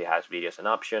because it has video as an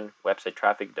option. Website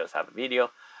traffic does have a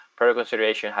video. Product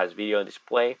consideration has video and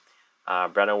display.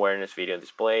 Brand awareness, video and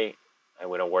display. And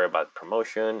we don't worry about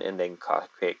promotion, and then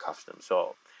create custom.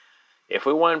 So if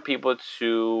we want people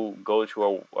to go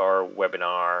to our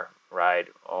webinar, right,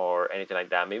 or anything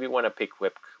like that, maybe we want to pick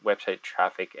website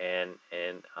traffic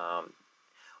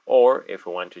or if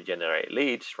we want to generate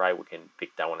leads, right, we can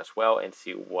pick that one as well and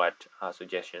see what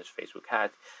suggestions Facebook has.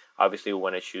 Obviously, we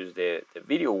want to choose the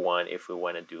video one if we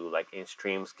want to do like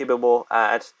in-stream skippable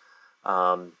ads,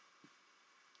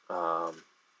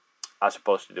 as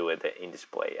opposed to do it the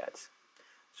in-display ads.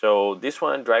 So this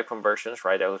one, drive conversions,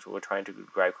 right? We're trying to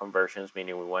drive conversions,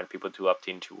 meaning we want people to opt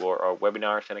into our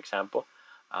webinar as an example.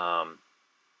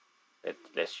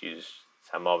 Let's use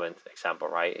some moment example,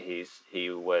 right? He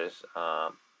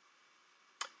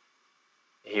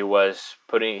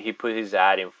put his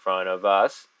ad in front of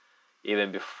us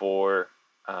even before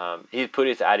he put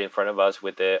his ad in front of us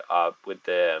with the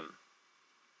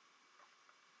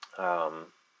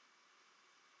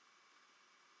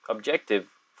objective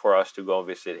for us to go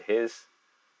visit his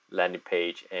landing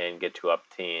page and get to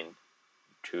opt in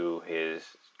to his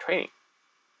training.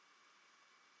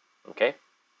 Okay,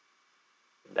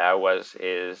 that was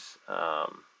his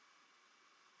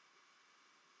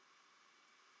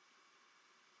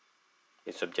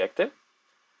objective.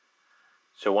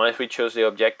 So once we choose the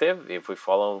objective, if we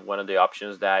follow one of the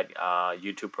options that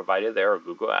YouTube provided there, or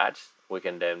Google Ads, we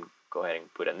can then go ahead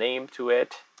and put a name to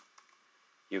it.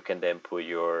 You can then put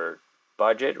your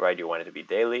budget, right? You want it to be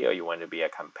daily, or you want it to be a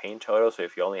campaign total. So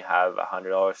if you only have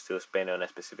 $100 to spend on a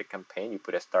specific campaign, you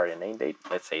put a start and end date.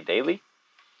 Let's say daily.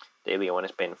 Daily, I want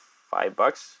to spend $5,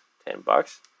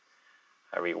 $10,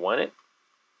 however you want it.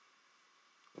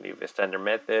 Leave the standard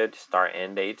method, start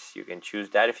end dates. You can choose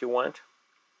that if you want.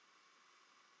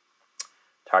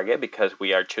 Target, because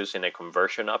we are choosing a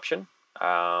conversion option,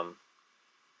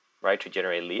 right, to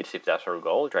generate leads. If that's our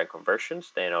goal, drive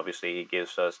conversions, then obviously it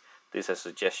gives us this as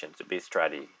suggestions, a bid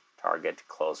strategy, target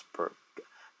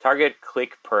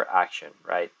click per action,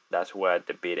 right? That's what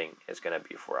the bidding is going to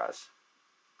be for us.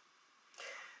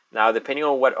 Now, depending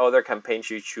on what other campaigns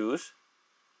you choose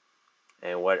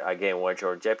and what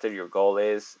your objective, your goal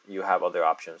is, you have other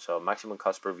options. So maximum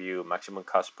cost per view, maximum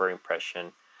cost per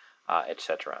impression,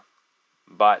 etc.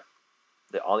 But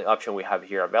the only option we have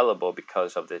here available,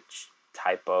 because of the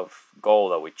type of goal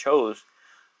that we chose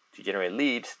to generate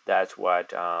leads, that's what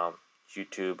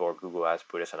YouTube or Google has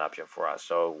put as an option for us.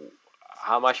 So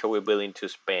how much are we willing to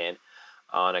spend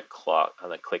on a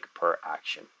click per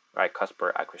action, right? Cost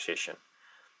per acquisition.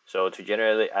 So to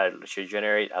generate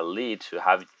a lead, to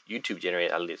have YouTube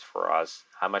generate a lead for us,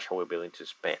 how much are we willing to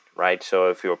spend, right? So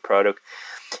if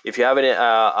if you have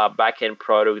a back-end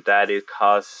product that it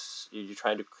costs, you're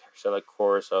trying to sell a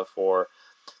course for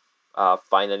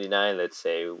 $5.99, let's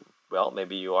say, well,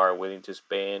 maybe you are willing to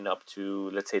spend up to,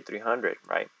 let's say, 300,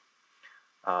 right?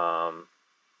 Um,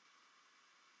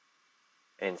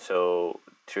 and so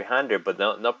 300, but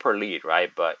not per lead,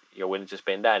 right? But you're willing to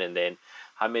spend that, and then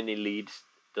how many leads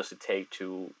does it take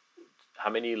to how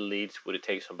many leads would it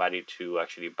take somebody to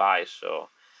actually buy? So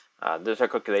those are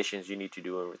calculations you need to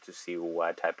do to see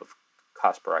what type of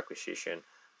cost per acquisition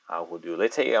will do.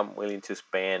 Let's say I'm willing to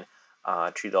spend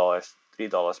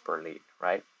 $3 per lead,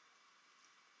 right?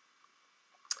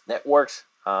 Networks,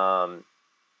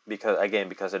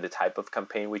 because of the type of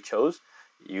campaign we chose,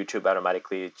 YouTube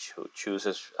automatically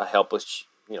chooses help us.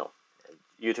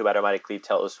 YouTube automatically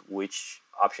tells us which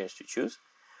options to choose.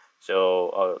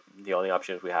 So the only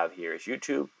options we have here is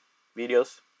YouTube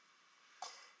videos.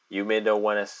 You may not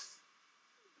want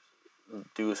to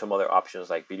do some other options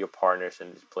like video partners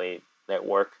and display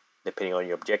network. Depending on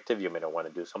your objective, you may not want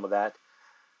to do some of that.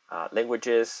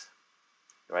 Languages,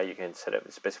 right? You can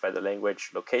specify the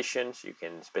language. Locations, you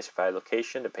can specify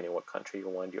location depending on what country you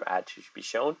want your ad to be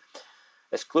shown.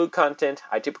 Exclude content.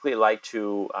 I typically like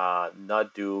to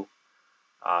not do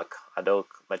adult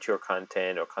mature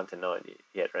content or content not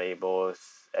yet labels,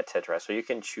 etc. So you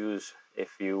can choose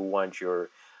if you want your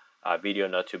video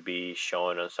not to be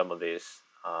shown on some of this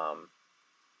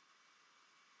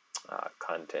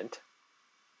content.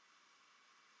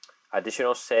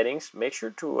 Additional settings, make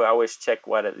sure to always check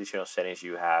what additional settings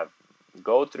you have.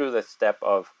 Go through the step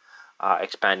of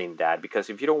expanding that, because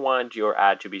if you don't want your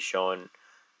ad to be shown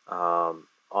on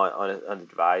the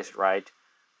device, right,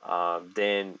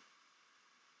 then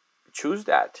choose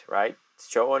that, right?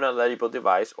 Show on a label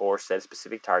device or set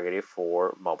specific targeting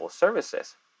for mobile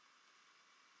services.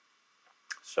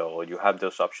 So you have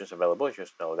those options available.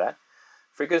 Just know that.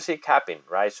 Frequency capping,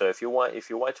 right? So if you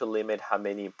want to limit how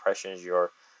many impressions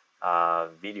your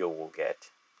video will get,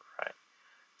 right,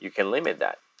 you can limit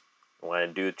that. You want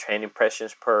to do 10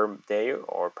 impressions per day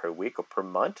or per week or per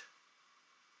month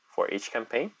for each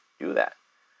campaign, do that.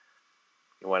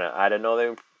 You want to add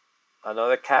another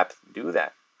cap, do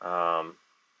that.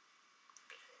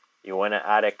 You want to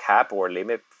add a cap or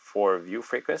limit for view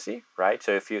frequency, right?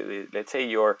 So if you, let's say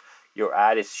your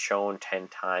ad is shown 10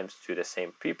 times to the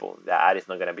same people, the ad is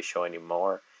not going to be shown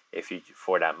anymore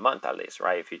for that month at least,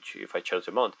 right? If I chose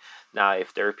a month. Now,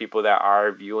 if there are people that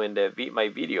are viewing my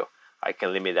video, I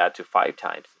can limit that to 5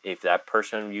 times. If that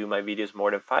person view my videos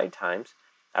more than 5 times,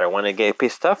 I don't want to get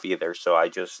pissed off either. So I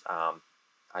just tell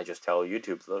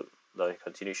YouTube, look,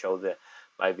 continue to show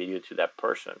my video to that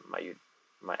person,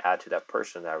 my ad to that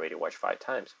person that already watched 5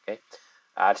 times. Okay,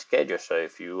 ad schedule. So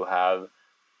if you have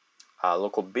a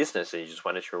local business and you just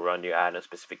wanted to run your ad at a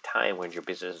specific time when your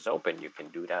business is open, you can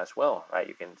do that as well, right?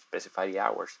 You can specify the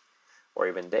hours or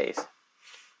even days.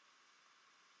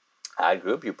 Ad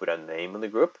group, you put a name on the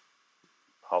group.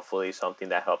 Hopefully something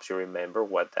that helps you remember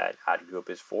what that ad group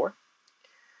is for.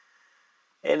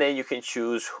 And then you can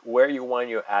choose where you want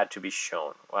your ad to be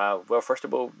shown. Well, first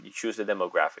of all, you choose the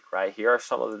demographic, right? Here are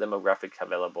some of the demographics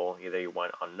available. Either you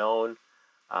want unknown,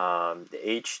 the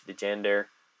age, the gender,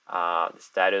 the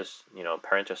status,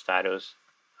 parental status,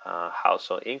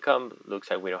 household income.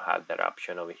 Looks like we don't have that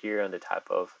option over here on the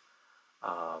type of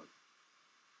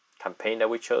campaign that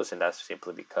we chose, and that's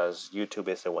simply because YouTube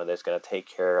is the one that's going to take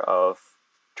care of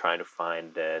trying to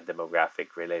find the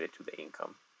demographic related to the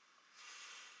income.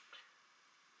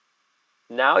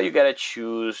 Now you got to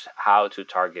choose how to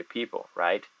target people,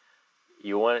 right? Do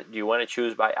you want to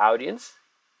choose by audience?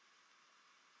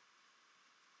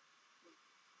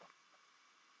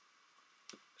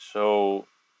 So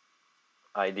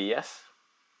ideas,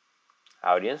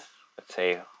 audience, let's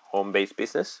say home-based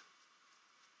business.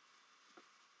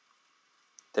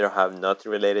 They don't have nothing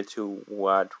related to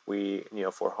what we,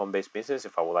 for home-based business,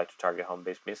 if I would like to target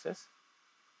home-based business.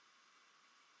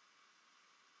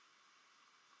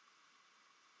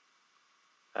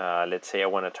 Let's say I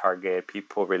want to target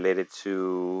people related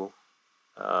to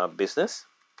business.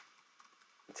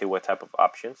 Let's see what type of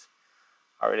options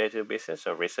are related to business.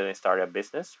 So recently started a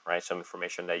business, right? Some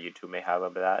information that YouTube may have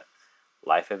about that.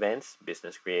 Life events,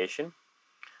 business creation.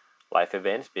 Life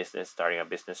events, business starting a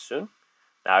business soon.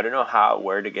 Now I don't know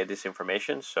where to get this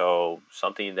information, so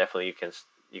something definitely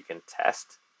you can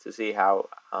test to see how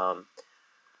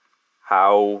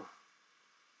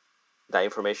that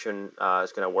information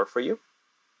is going to work for you.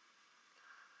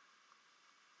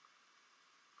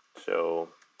 So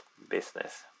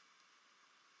business.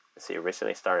 Let's see,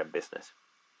 recently started business.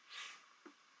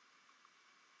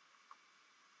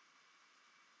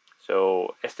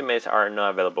 So estimates are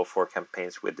not available for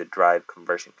campaigns with the drive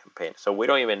conversion campaign. So we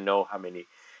don't even know how many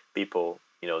people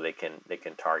they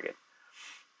can target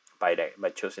by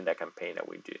choosing that campaign that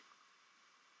we do.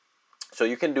 So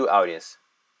you can do audience.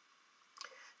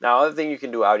 Now, other thing you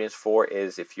can do audience for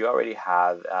is if you already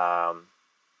have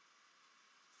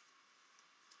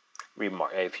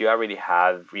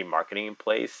remarketing in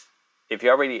place, if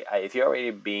you're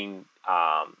already being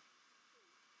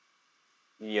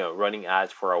running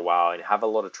ads for a while and have a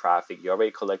lot of traffic, you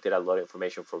already collected a lot of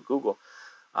information for Google.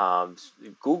 Um,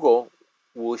 Google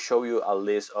will show you a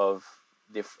list of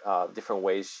different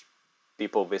ways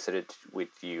people visited with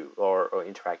you or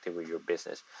interacted with your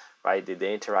business, right? Did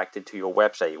they interacted to your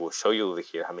website? It will show you over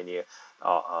here how many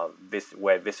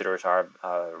web visitors are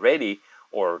ready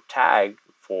or tagged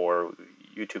for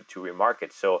YouTube to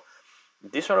remarket. So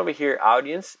this one over here,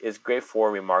 audience, is great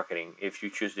for remarketing if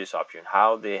you choose this option,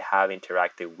 how they have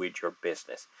interacted with your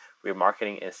business,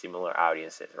 remarketing and similar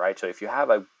audiences, right? So if you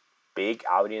have a big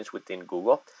audience within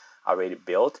Google already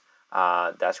built,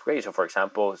 that's great. So for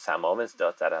example, Sam Owens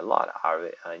does that a lot.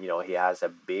 He has a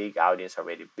big audience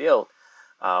already built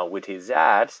with his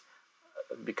ads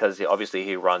because obviously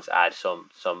he runs ads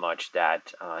so much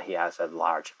that he has a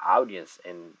large audience.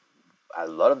 And a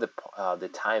lot of the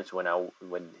times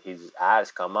when his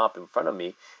ads come up in front of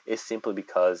me, it's simply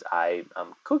because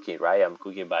I'm cooking, right? I'm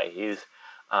cooking by his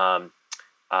um,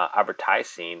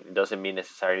 advertising. It doesn't mean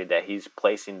necessarily that he's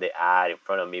placing the ad in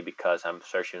front of me because I'm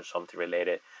searching something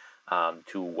related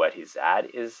to what his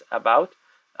ad is about.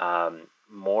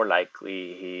 More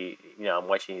likely, I'm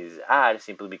watching his ad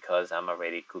simply because I'm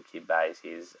already cooking by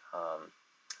his um,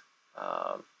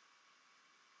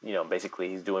 basically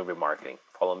he's doing remarketing.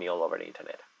 Follow me all over the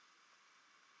internet.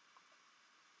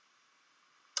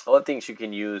 Other things you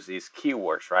can use is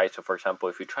keywords, right? So for example,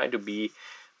 if you're trying to be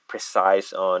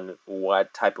precise on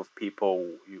what type of people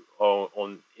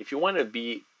if you want to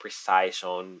be precise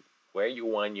on where you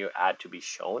want your ad to be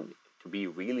shown, to be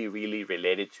really, really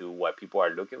related to what people are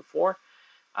looking for,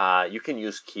 you can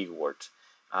use keywords.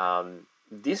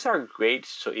 These are great.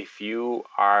 So if you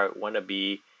want to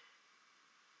be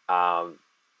um,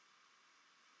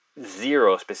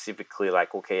 zero specifically,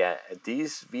 like, okay,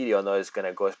 this video now is going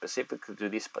to go specifically to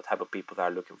this type of people that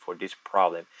are looking for this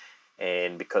problem,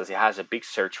 and because it has a big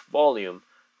search volume,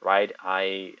 right,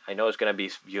 I know it's going to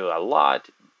be viewed a lot,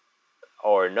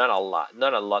 or not a lot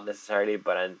necessarily,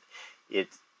 but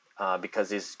it's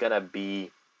because it's going to be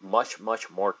much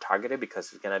more targeted,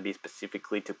 because it's going to be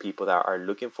specifically to people that are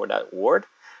looking for that word,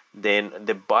 then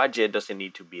the budget doesn't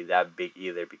need to be that big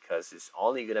either, because it's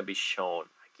only going to be shown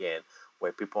again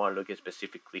where people are looking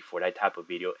specifically for that type of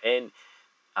video. And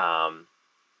um,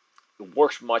 it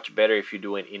works much better if you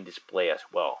do it in display as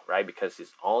well, right? Because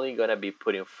it's only going to be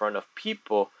put in front of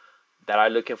people that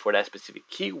are looking for that specific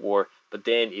keyword. But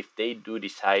then if they do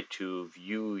decide to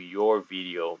view your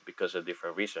video because of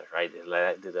different reasons, right?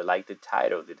 Did they like the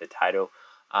title? Did the title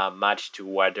match to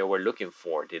what they were looking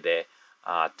for? Did the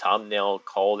thumbnail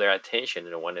call their attention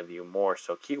and they want to view more?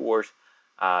 So keywords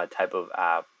type of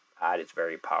ad is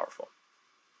very powerful.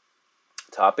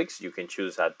 Topics, you can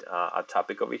choose a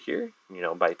topic over here,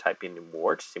 by typing in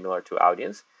words similar to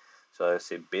audience. So let's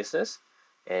say business,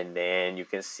 and then you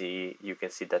can see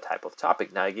the type of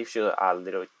topic. Now it gives you a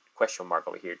little question mark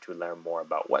over here to learn more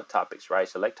about what topics, right?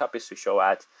 Select topics to show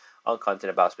ads on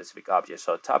content about specific objects.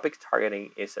 So topic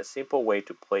targeting is a simple way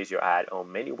to place your ad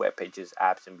on many web pages,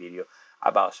 apps, and video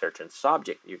about a certain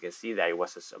subject. You can see that it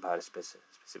was about a specific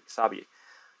subject.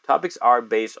 Topics are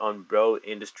based on broad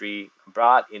industry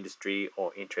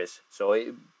or interest. So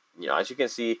as you can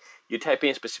see, you type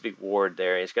in a specific word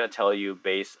there, it's going to tell you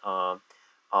based on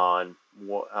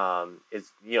what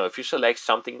is, if you select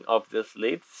something of this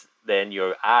list, then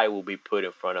your ad will be put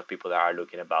in front of people that are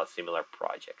looking about similar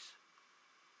projects,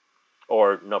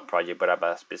 or not project, but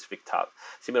about specific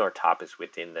similar topics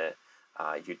within the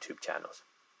YouTube channels.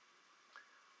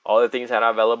 All the things that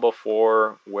are available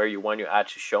for where you want your ad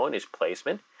to show is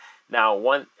placement. Now,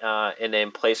 and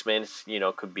then placements,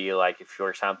 could be like, if, for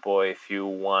example, if you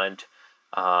want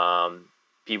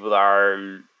people that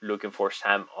are looking for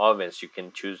Sam Ovens, you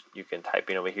can type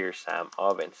in over here Sam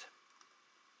Ovens.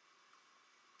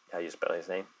 How you spell his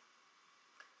name?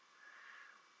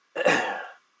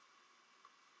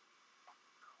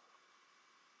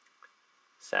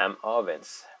 Sam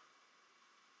Ovens.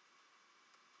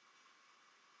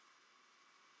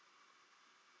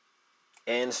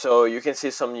 And so you can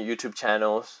see some YouTube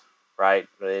channels, right,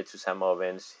 related to Sam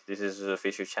Ovens. This is his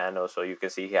official channel, so you can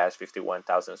see he has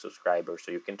 51,000 subscribers,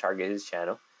 so you can target his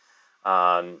channel.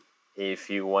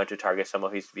 If you want to target some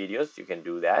of his videos, you can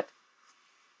do that.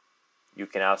 You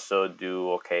can also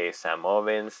do, okay, Sam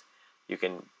Ovens. You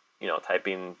can, type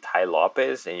in Tai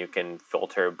Lopez, and you can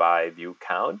filter by view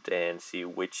count and see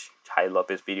which Tai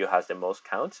Lopez video has the most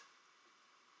counts.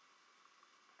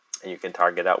 And you can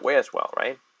target that way as well,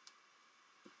 right?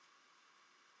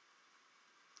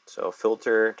 So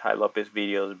filter Tai Lopez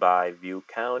videos by view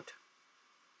count.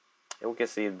 And we can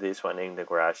see this one in the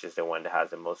garage is the one that has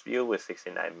the most views with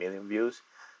 69 million views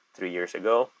 3 years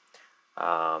ago.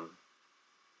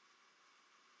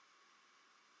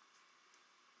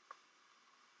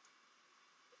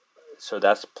 So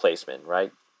that's placement,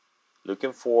 right? You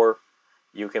can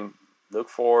look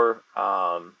for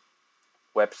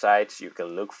websites. You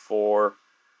can look for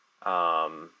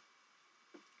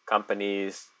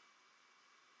companies,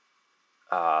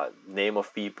 name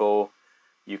of people.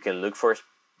 You can look for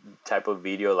type of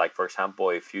video, like for example,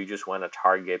 if you just want to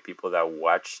target people that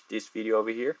watch this video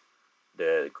over here,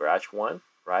 the garage one,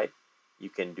 right? You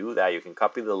can do that. You can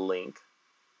copy the link,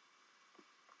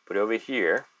 put it over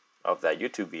here of that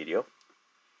YouTube video.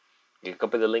 You can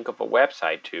copy the link of a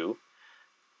website too.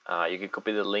 You can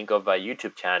copy the link of a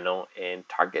YouTube channel and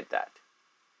target that.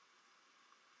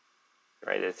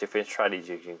 Right? There's different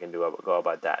strategies you can go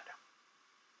about that.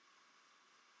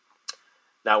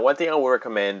 Now, one thing I would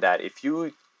recommend that if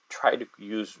you try to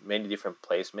use many different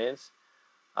placements,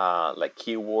 like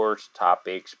keywords,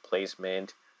 topics,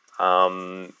 placement,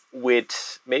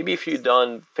 with maybe if you've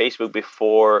done Facebook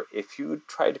before, if you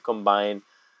try to combine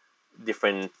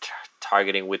different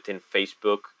targeting within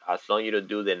Facebook, as long as you don't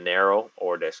do the narrow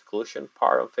or the exclusion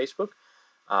part of Facebook,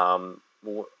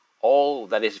 all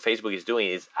that is Facebook is doing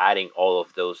is adding all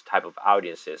of those type of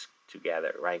audiences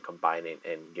together, right? Combining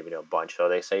and giving it a bunch. So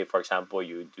they say, for example,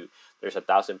 there's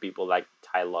 1,000 people like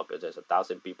Tai Lopez, there's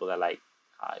 1,000 people that like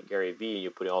Gary Vee, and you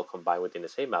put it all combined within the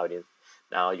same audience.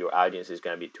 Now your audience is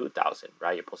going to be 2,000,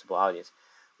 right? Your possible audience.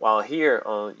 While here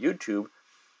on YouTube,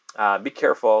 be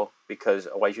careful, because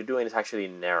what you're doing is actually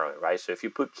narrowing, right? So if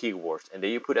you put keywords and then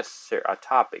you put a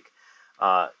topic,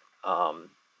 all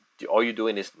you're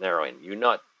doing is narrowing. You're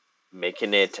not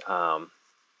making it.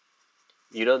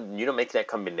 You don't make that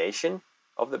combination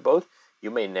of the both.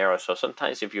 You may narrow. So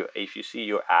sometimes if you see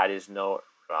your ad is not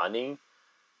running,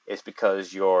 it's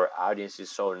because your audience is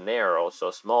so narrow,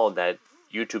 so small, that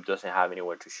YouTube doesn't have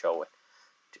anywhere to show it,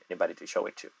 to anybody to show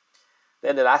it to.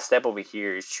 Then the last step over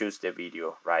here is choose the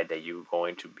video, right, that you're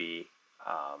going to be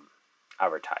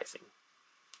advertising.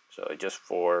 So just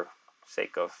for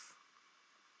sake of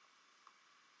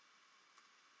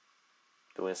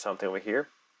doing something over here,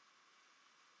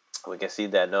 we can see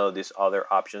that none of these other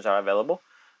options are available,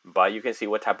 but you can see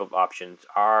what type of options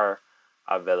are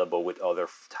available with other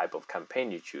type of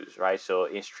campaign you choose, right? So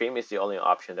in stream is the only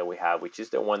option that we have, which is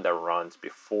the one that runs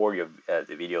before your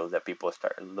the video that people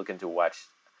start looking to watch.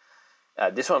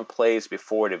 This one plays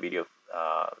before the video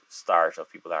starts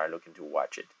of people that are looking to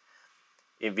watch it.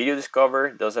 In video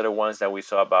discover, those are the ones that we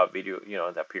saw about video,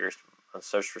 that appears on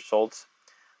search results.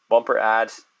 Bumper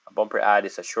ads. A bumper ad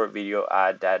is a short video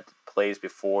ad that plays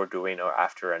before, during, or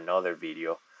after another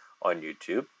video on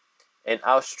YouTube. And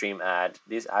outstream ad.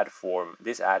 This ad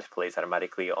plays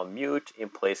automatically on mute in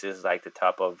places like the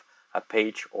top of a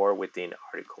page or within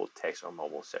article, text, or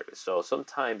mobile service. So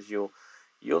sometimes you'll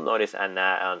notice an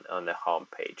ad on the home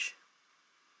page.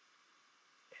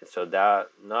 And so that,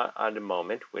 not at the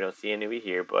moment, we don't see any over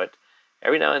here, but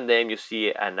every now and then you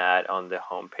see an ad on the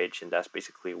home page, and that's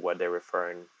basically what they're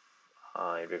referring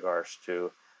in regards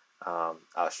to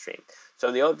outstream.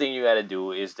 So the other thing you got to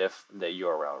do is the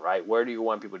URL, right? Where do you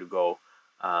want people to go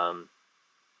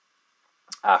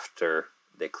after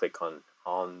they click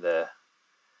on the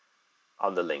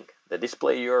link? The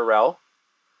display URL.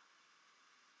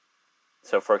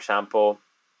 So for example,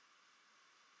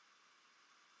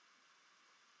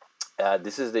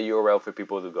 this is the URL for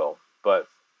people to go, but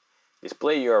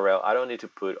display URL, I don't need to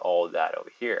put all that over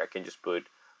here. I can just put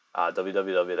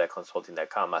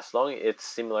www.consulting.com. As long as it's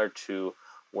similar to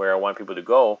where I want people to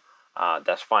go,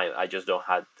 that's fine. I just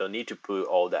don't need to put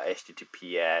all the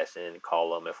HTTPS and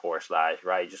column and /,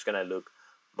 right? It's just gonna look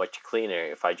much cleaner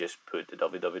if I just put the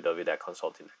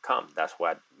www.consulting.com. That's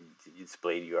what the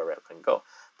display URL can go.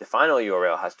 The final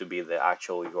URL has to be the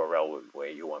actual URL where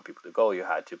you want people to go. You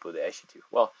had to put the HTTP.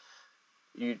 Well,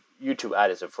 YouTube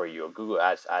adds it for you, or Google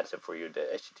adds it for you, the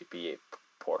HTTP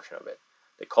portion of it.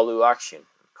 The call to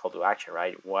action,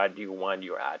 right? What do you want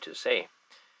your ad to say?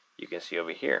 You can see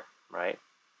over here, right?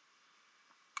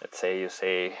 Let's say you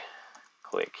say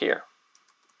click here.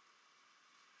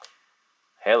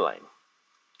 headline.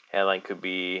 Headline could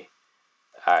be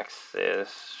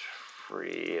access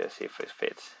free. Let's see if it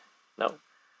fits. No,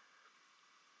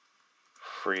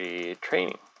 free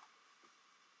training,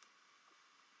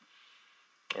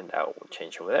 and that will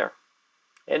change over there.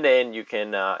 And then you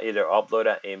can either upload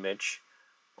an image,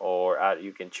 or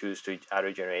you can choose to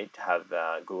auto-generate, have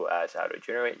Google Ads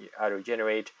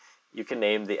auto-generate. You can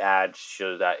name the ad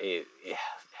so that it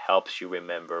helps you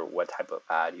remember what type of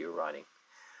ad you're running.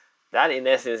 That, in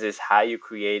essence, is how you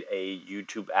create a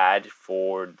YouTube ad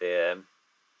for the,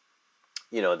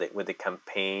 with the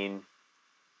campaign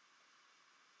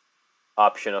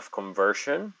option of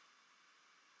conversion.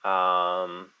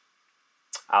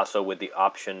 Also with the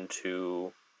option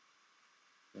to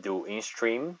do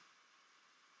in-stream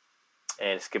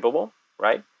and skippable,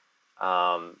 right?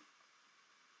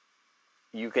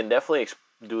 You can definitely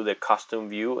do the custom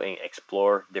view and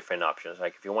explore different options.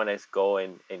 Like if you want to go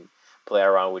and play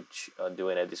around with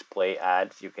doing a display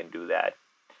ad, you can do that.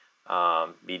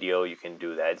 Video, you can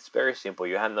do that. It's very simple.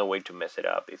 You have no way to mess it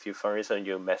up. If you, for reason,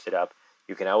 you mess it up,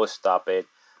 you can always stop it.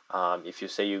 If you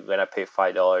say you're gonna pay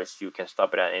 $5, you can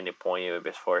stop it at any point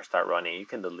before it start running. You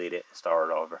can delete it and start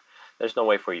it over. There's no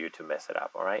way for you to mess it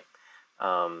up. All right.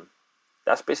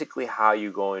 That's basically how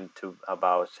you go into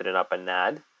about setting up an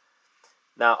ad.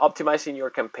 Now, optimizing your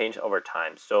campaigns over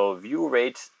time. So view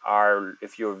rates are,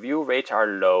 if your view rates are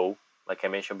low, like I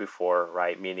mentioned before,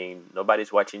 right, meaning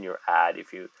nobody's watching your ad.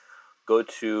 If you go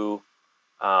to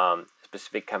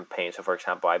specific campaigns, so for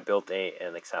example, I built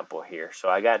an example here. So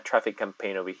I got a traffic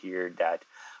campaign over here that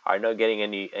are not getting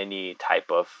any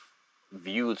type of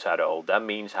views at all. That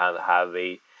means I have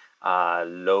a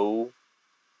low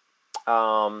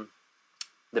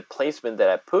the placement that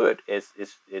I put is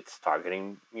it's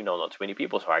targeting not too many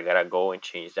people, so I gotta go and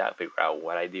change that, figure out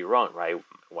what I did wrong, right?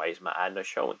 Why is my ad not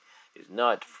showing? It's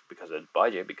not because of the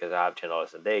budget, because I have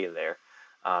 $10 a day in there,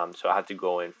 so I have to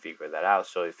go and figure that out.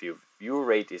 So if your view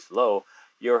rate is low,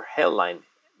 your headline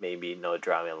may be not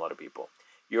driving a lot of people.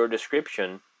 Your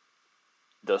description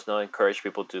does not encourage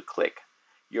people to click.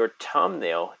 Your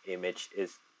thumbnail image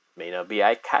may not be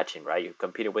eye-catching, right? You're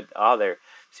competing with other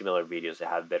similar videos that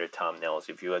have better thumbnails.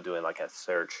 If you are doing like a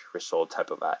search result type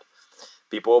of ad,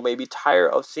 people may be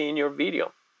tired of seeing your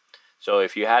video. So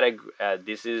if you had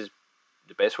this is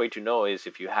the best way to know is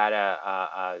if you had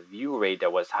a view rate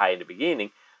that was high in the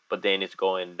beginning, but then it's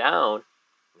going down,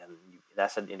 then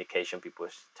that's an indication people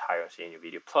are tired of seeing your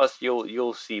video. Plus,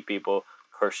 you'll see people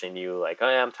cursing you like, "Oh,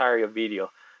 I'm tired of your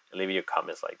video," and leaving your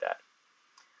comments like that.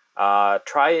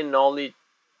 Try and only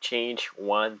change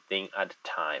one thing at a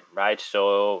time, right?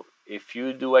 So if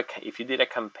you did a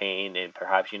campaign and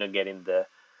perhaps you're not getting the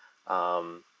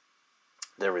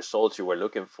results you were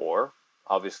looking for,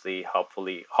 obviously,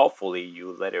 hopefully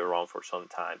you let it run for some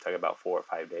time, talk about 4 or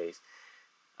 5 days.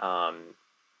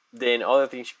 Then other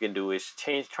things you can do is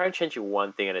try to change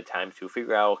one thing at a time to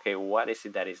figure out, okay, what is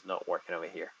it that is not working over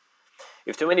here?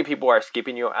 If too many people are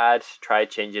skipping your ads, try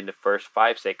changing the first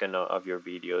 5 seconds of your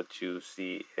video to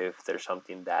see if there's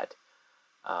something that,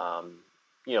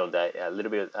 that a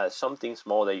little bit, something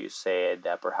small that you said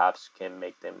that perhaps can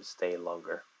make them stay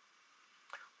longer.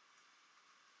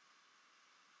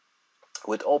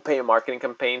 With all paid marketing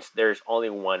campaigns, there's only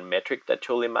one metric that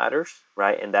truly matters,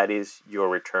 right? And that is your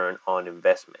return on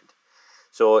investment.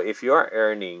 So if you are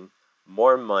earning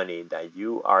more money than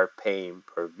you are paying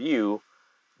per view,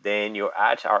 then your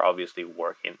ads are obviously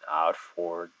working out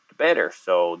for the better.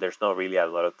 So there's not really a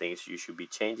lot of things you should be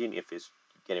changing if it's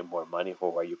getting more money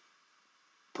for what you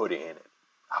put in it.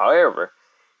 However,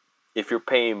 if you're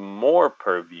paying more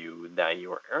per view than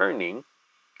you're earning,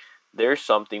 there's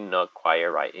something not quite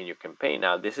right in your campaign.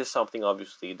 Now, this is something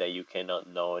obviously that you cannot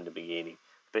know in the beginning,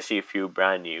 especially if you're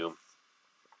brand new,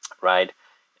 right?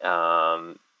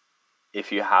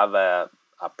 If you have a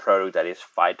product that is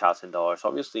 $5,000,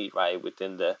 obviously, right,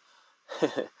 within the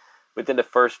within the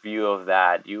first view of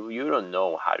that, you don't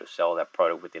know how to sell that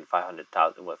product within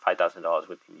 $5,000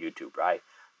 within YouTube, right?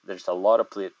 There's a lot of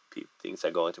things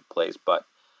that go into place, but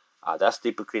that's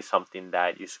typically something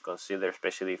that you should consider,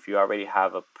 especially if you already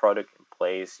have a product in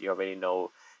place. You already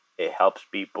know it helps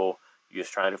people. You're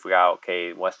just trying to figure out,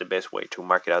 okay, what's the best way to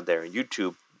market out there in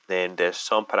YouTube? Then there's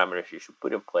some parameters you should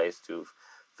put in place to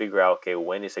figure out, okay,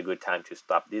 when is a good time to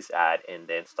stop this ad and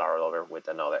then start over with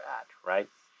another ad, right?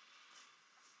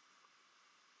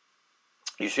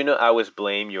 You should not always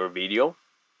blame your video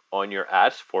on your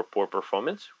ads for poor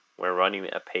performance when running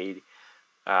a paid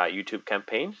YouTube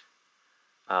campaign.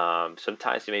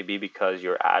 Sometimes it may be because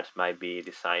your ads might be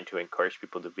designed to encourage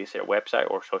people to visit a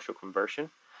website or social conversion.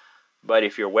 But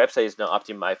if your website is not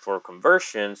optimized for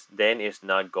conversions, then it's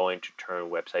not going to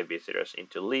turn website visitors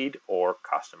into lead or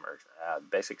customers.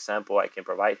 Best example I can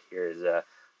provide here is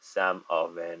Sam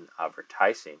of an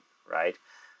advertising, right?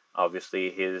 Obviously,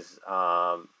 his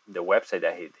the website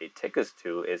that they take us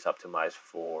to is optimized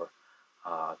for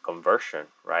conversion,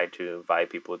 right? To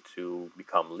invite people to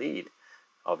become lead.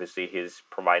 Obviously, he's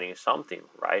providing something,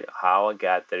 right? How I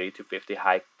get 30 to 50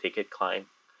 high ticket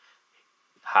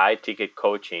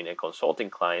coaching and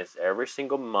consulting clients every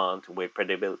single month with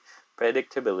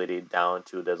predictability down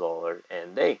to the dollar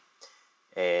and day.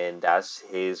 And that's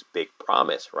his big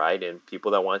promise, right? And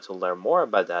people that want to learn more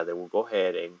about that, they will go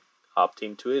ahead and opt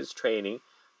into his training,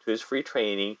 to his free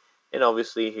training, and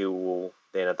obviously he will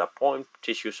then at that point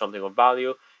teach you something of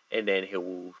value, and then he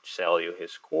will sell you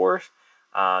his course.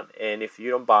 And if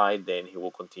you don't buy, then he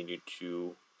will continue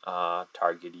to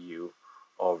target you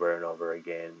over and over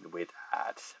again with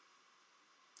ads.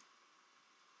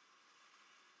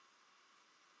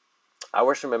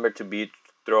 Always remember to be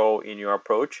thorough in your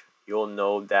approach. You'll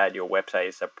know that your website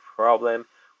is a problem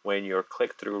when your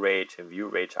click-through rates and view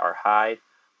rates are high,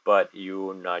 but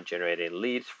you're not generating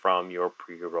leads from your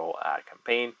pre-roll ad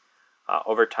campaign.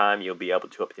 Over time, you'll be able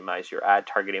to optimize your ad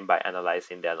targeting by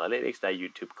analyzing the analytics that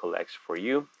YouTube collects for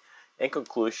you. In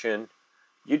conclusion,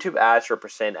 YouTube ads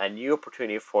represent a new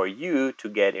opportunity for you to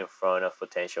get in front of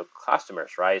potential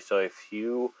customers, right? So if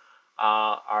you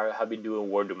have been doing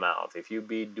word of mouth, if you've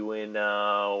been doing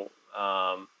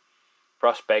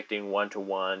prospecting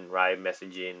one-to-one, right,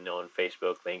 messaging on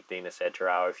Facebook, LinkedIn,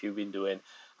 etc., or if you've been doing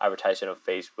advertising on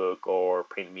Facebook or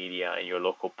print media in your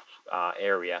local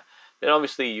area, then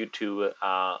obviously YouTube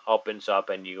opens up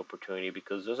a new opportunity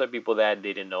because those are people that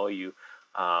didn't know you,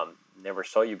 never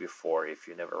saw you before if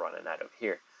you never run an ad over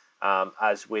here.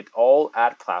 As with all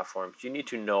ad platforms, you need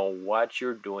to know what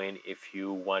you're doing if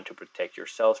you want to protect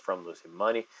yourselves from losing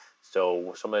money.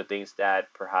 So some of the things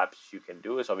that perhaps you can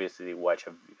do is obviously watch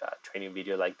a training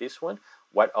video like this one.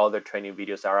 What other training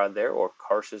videos are out there, or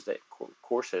courses,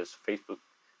 Facebook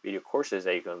video courses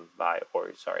that you can buy,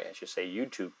 or sorry, I should say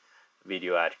YouTube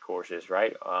video ad courses,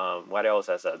 right? What else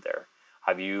is out there?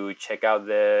 Have you checked out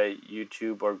the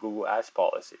YouTube or Google Ads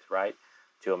policies, right?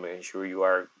 To make sure you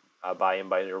are abiding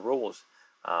by the rules.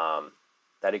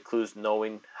 That includes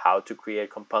knowing how to create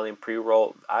compelling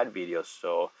pre-roll ad videos.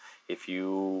 So if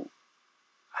you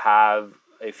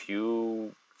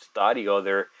study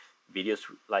other videos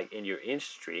like in your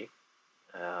industry,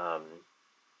 um,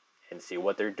 and see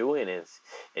what they're doing and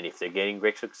if they're getting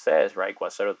great success, right?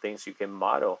 What sort of things you can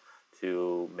model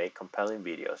to make compelling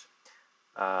videos.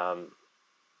 Um,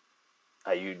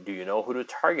 do you know who to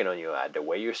target on your ad? The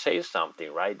way you say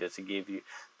something, right? Does it give you?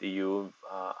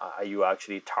 Are you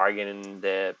actually targeting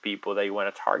the people that you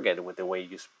want to target with the way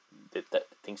the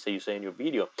things that you say in your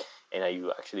video? And are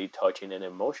you actually touching an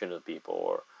emotion of people,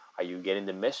 or are you getting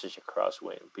the message across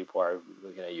when people are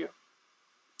looking at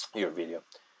your video?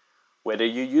 Whether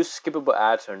you use skippable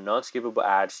ads or non-skippable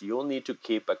ads, you'll need to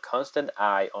keep a constant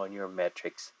eye on your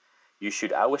metrics. You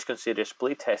should always consider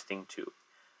split testing too.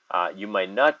 You might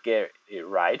not get it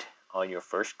right on your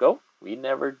first go.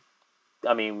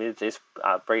 It's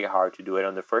very hard to do it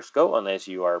on the first go unless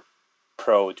you are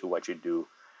pro to what you do.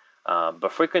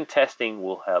 But frequent testing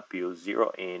will help you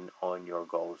zero in on your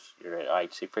goals.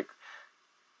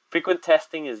 Frequent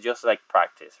testing is just like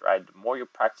practice, right? The more you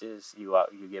practice, you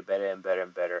get better and better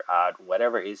and better at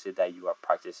whatever is it that you are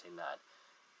practicing at.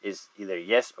 Is either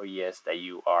yes or yes that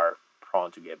you are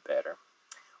prone to get better.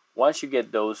 Once you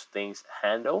get those things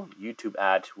handled, YouTube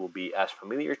ads will be as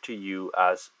familiar to you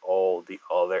as all the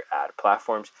other ad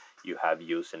platforms you have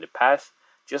used in the past.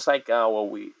 Just like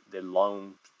the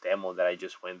long demo that I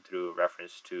just went through,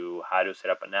 reference to how to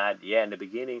set up an ad. Yeah, in the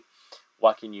beginning,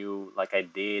 walking you like I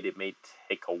did, it may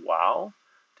take a while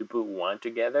to put one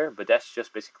together, but that's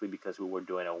just basically because we were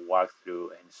doing a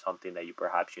walkthrough and something that you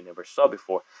never saw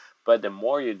before. But the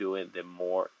more you do it, the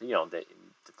more the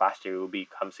faster it will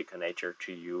become second nature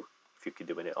to you if you keep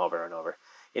doing it over and over.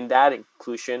 In that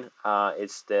inclusion,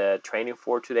 it's the training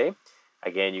for today.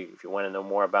 Again, if you want to know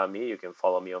more about me, you can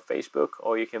follow me on Facebook,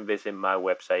 or you can visit my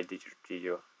website,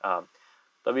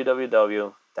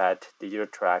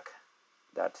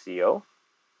 www.digitaltrack.co,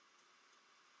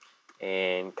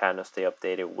 and kind of stay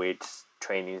updated with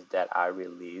trainings that I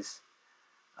release,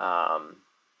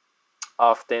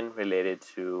 often related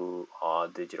to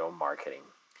digital marketing.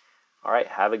 All right,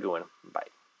 have a good one. Bye.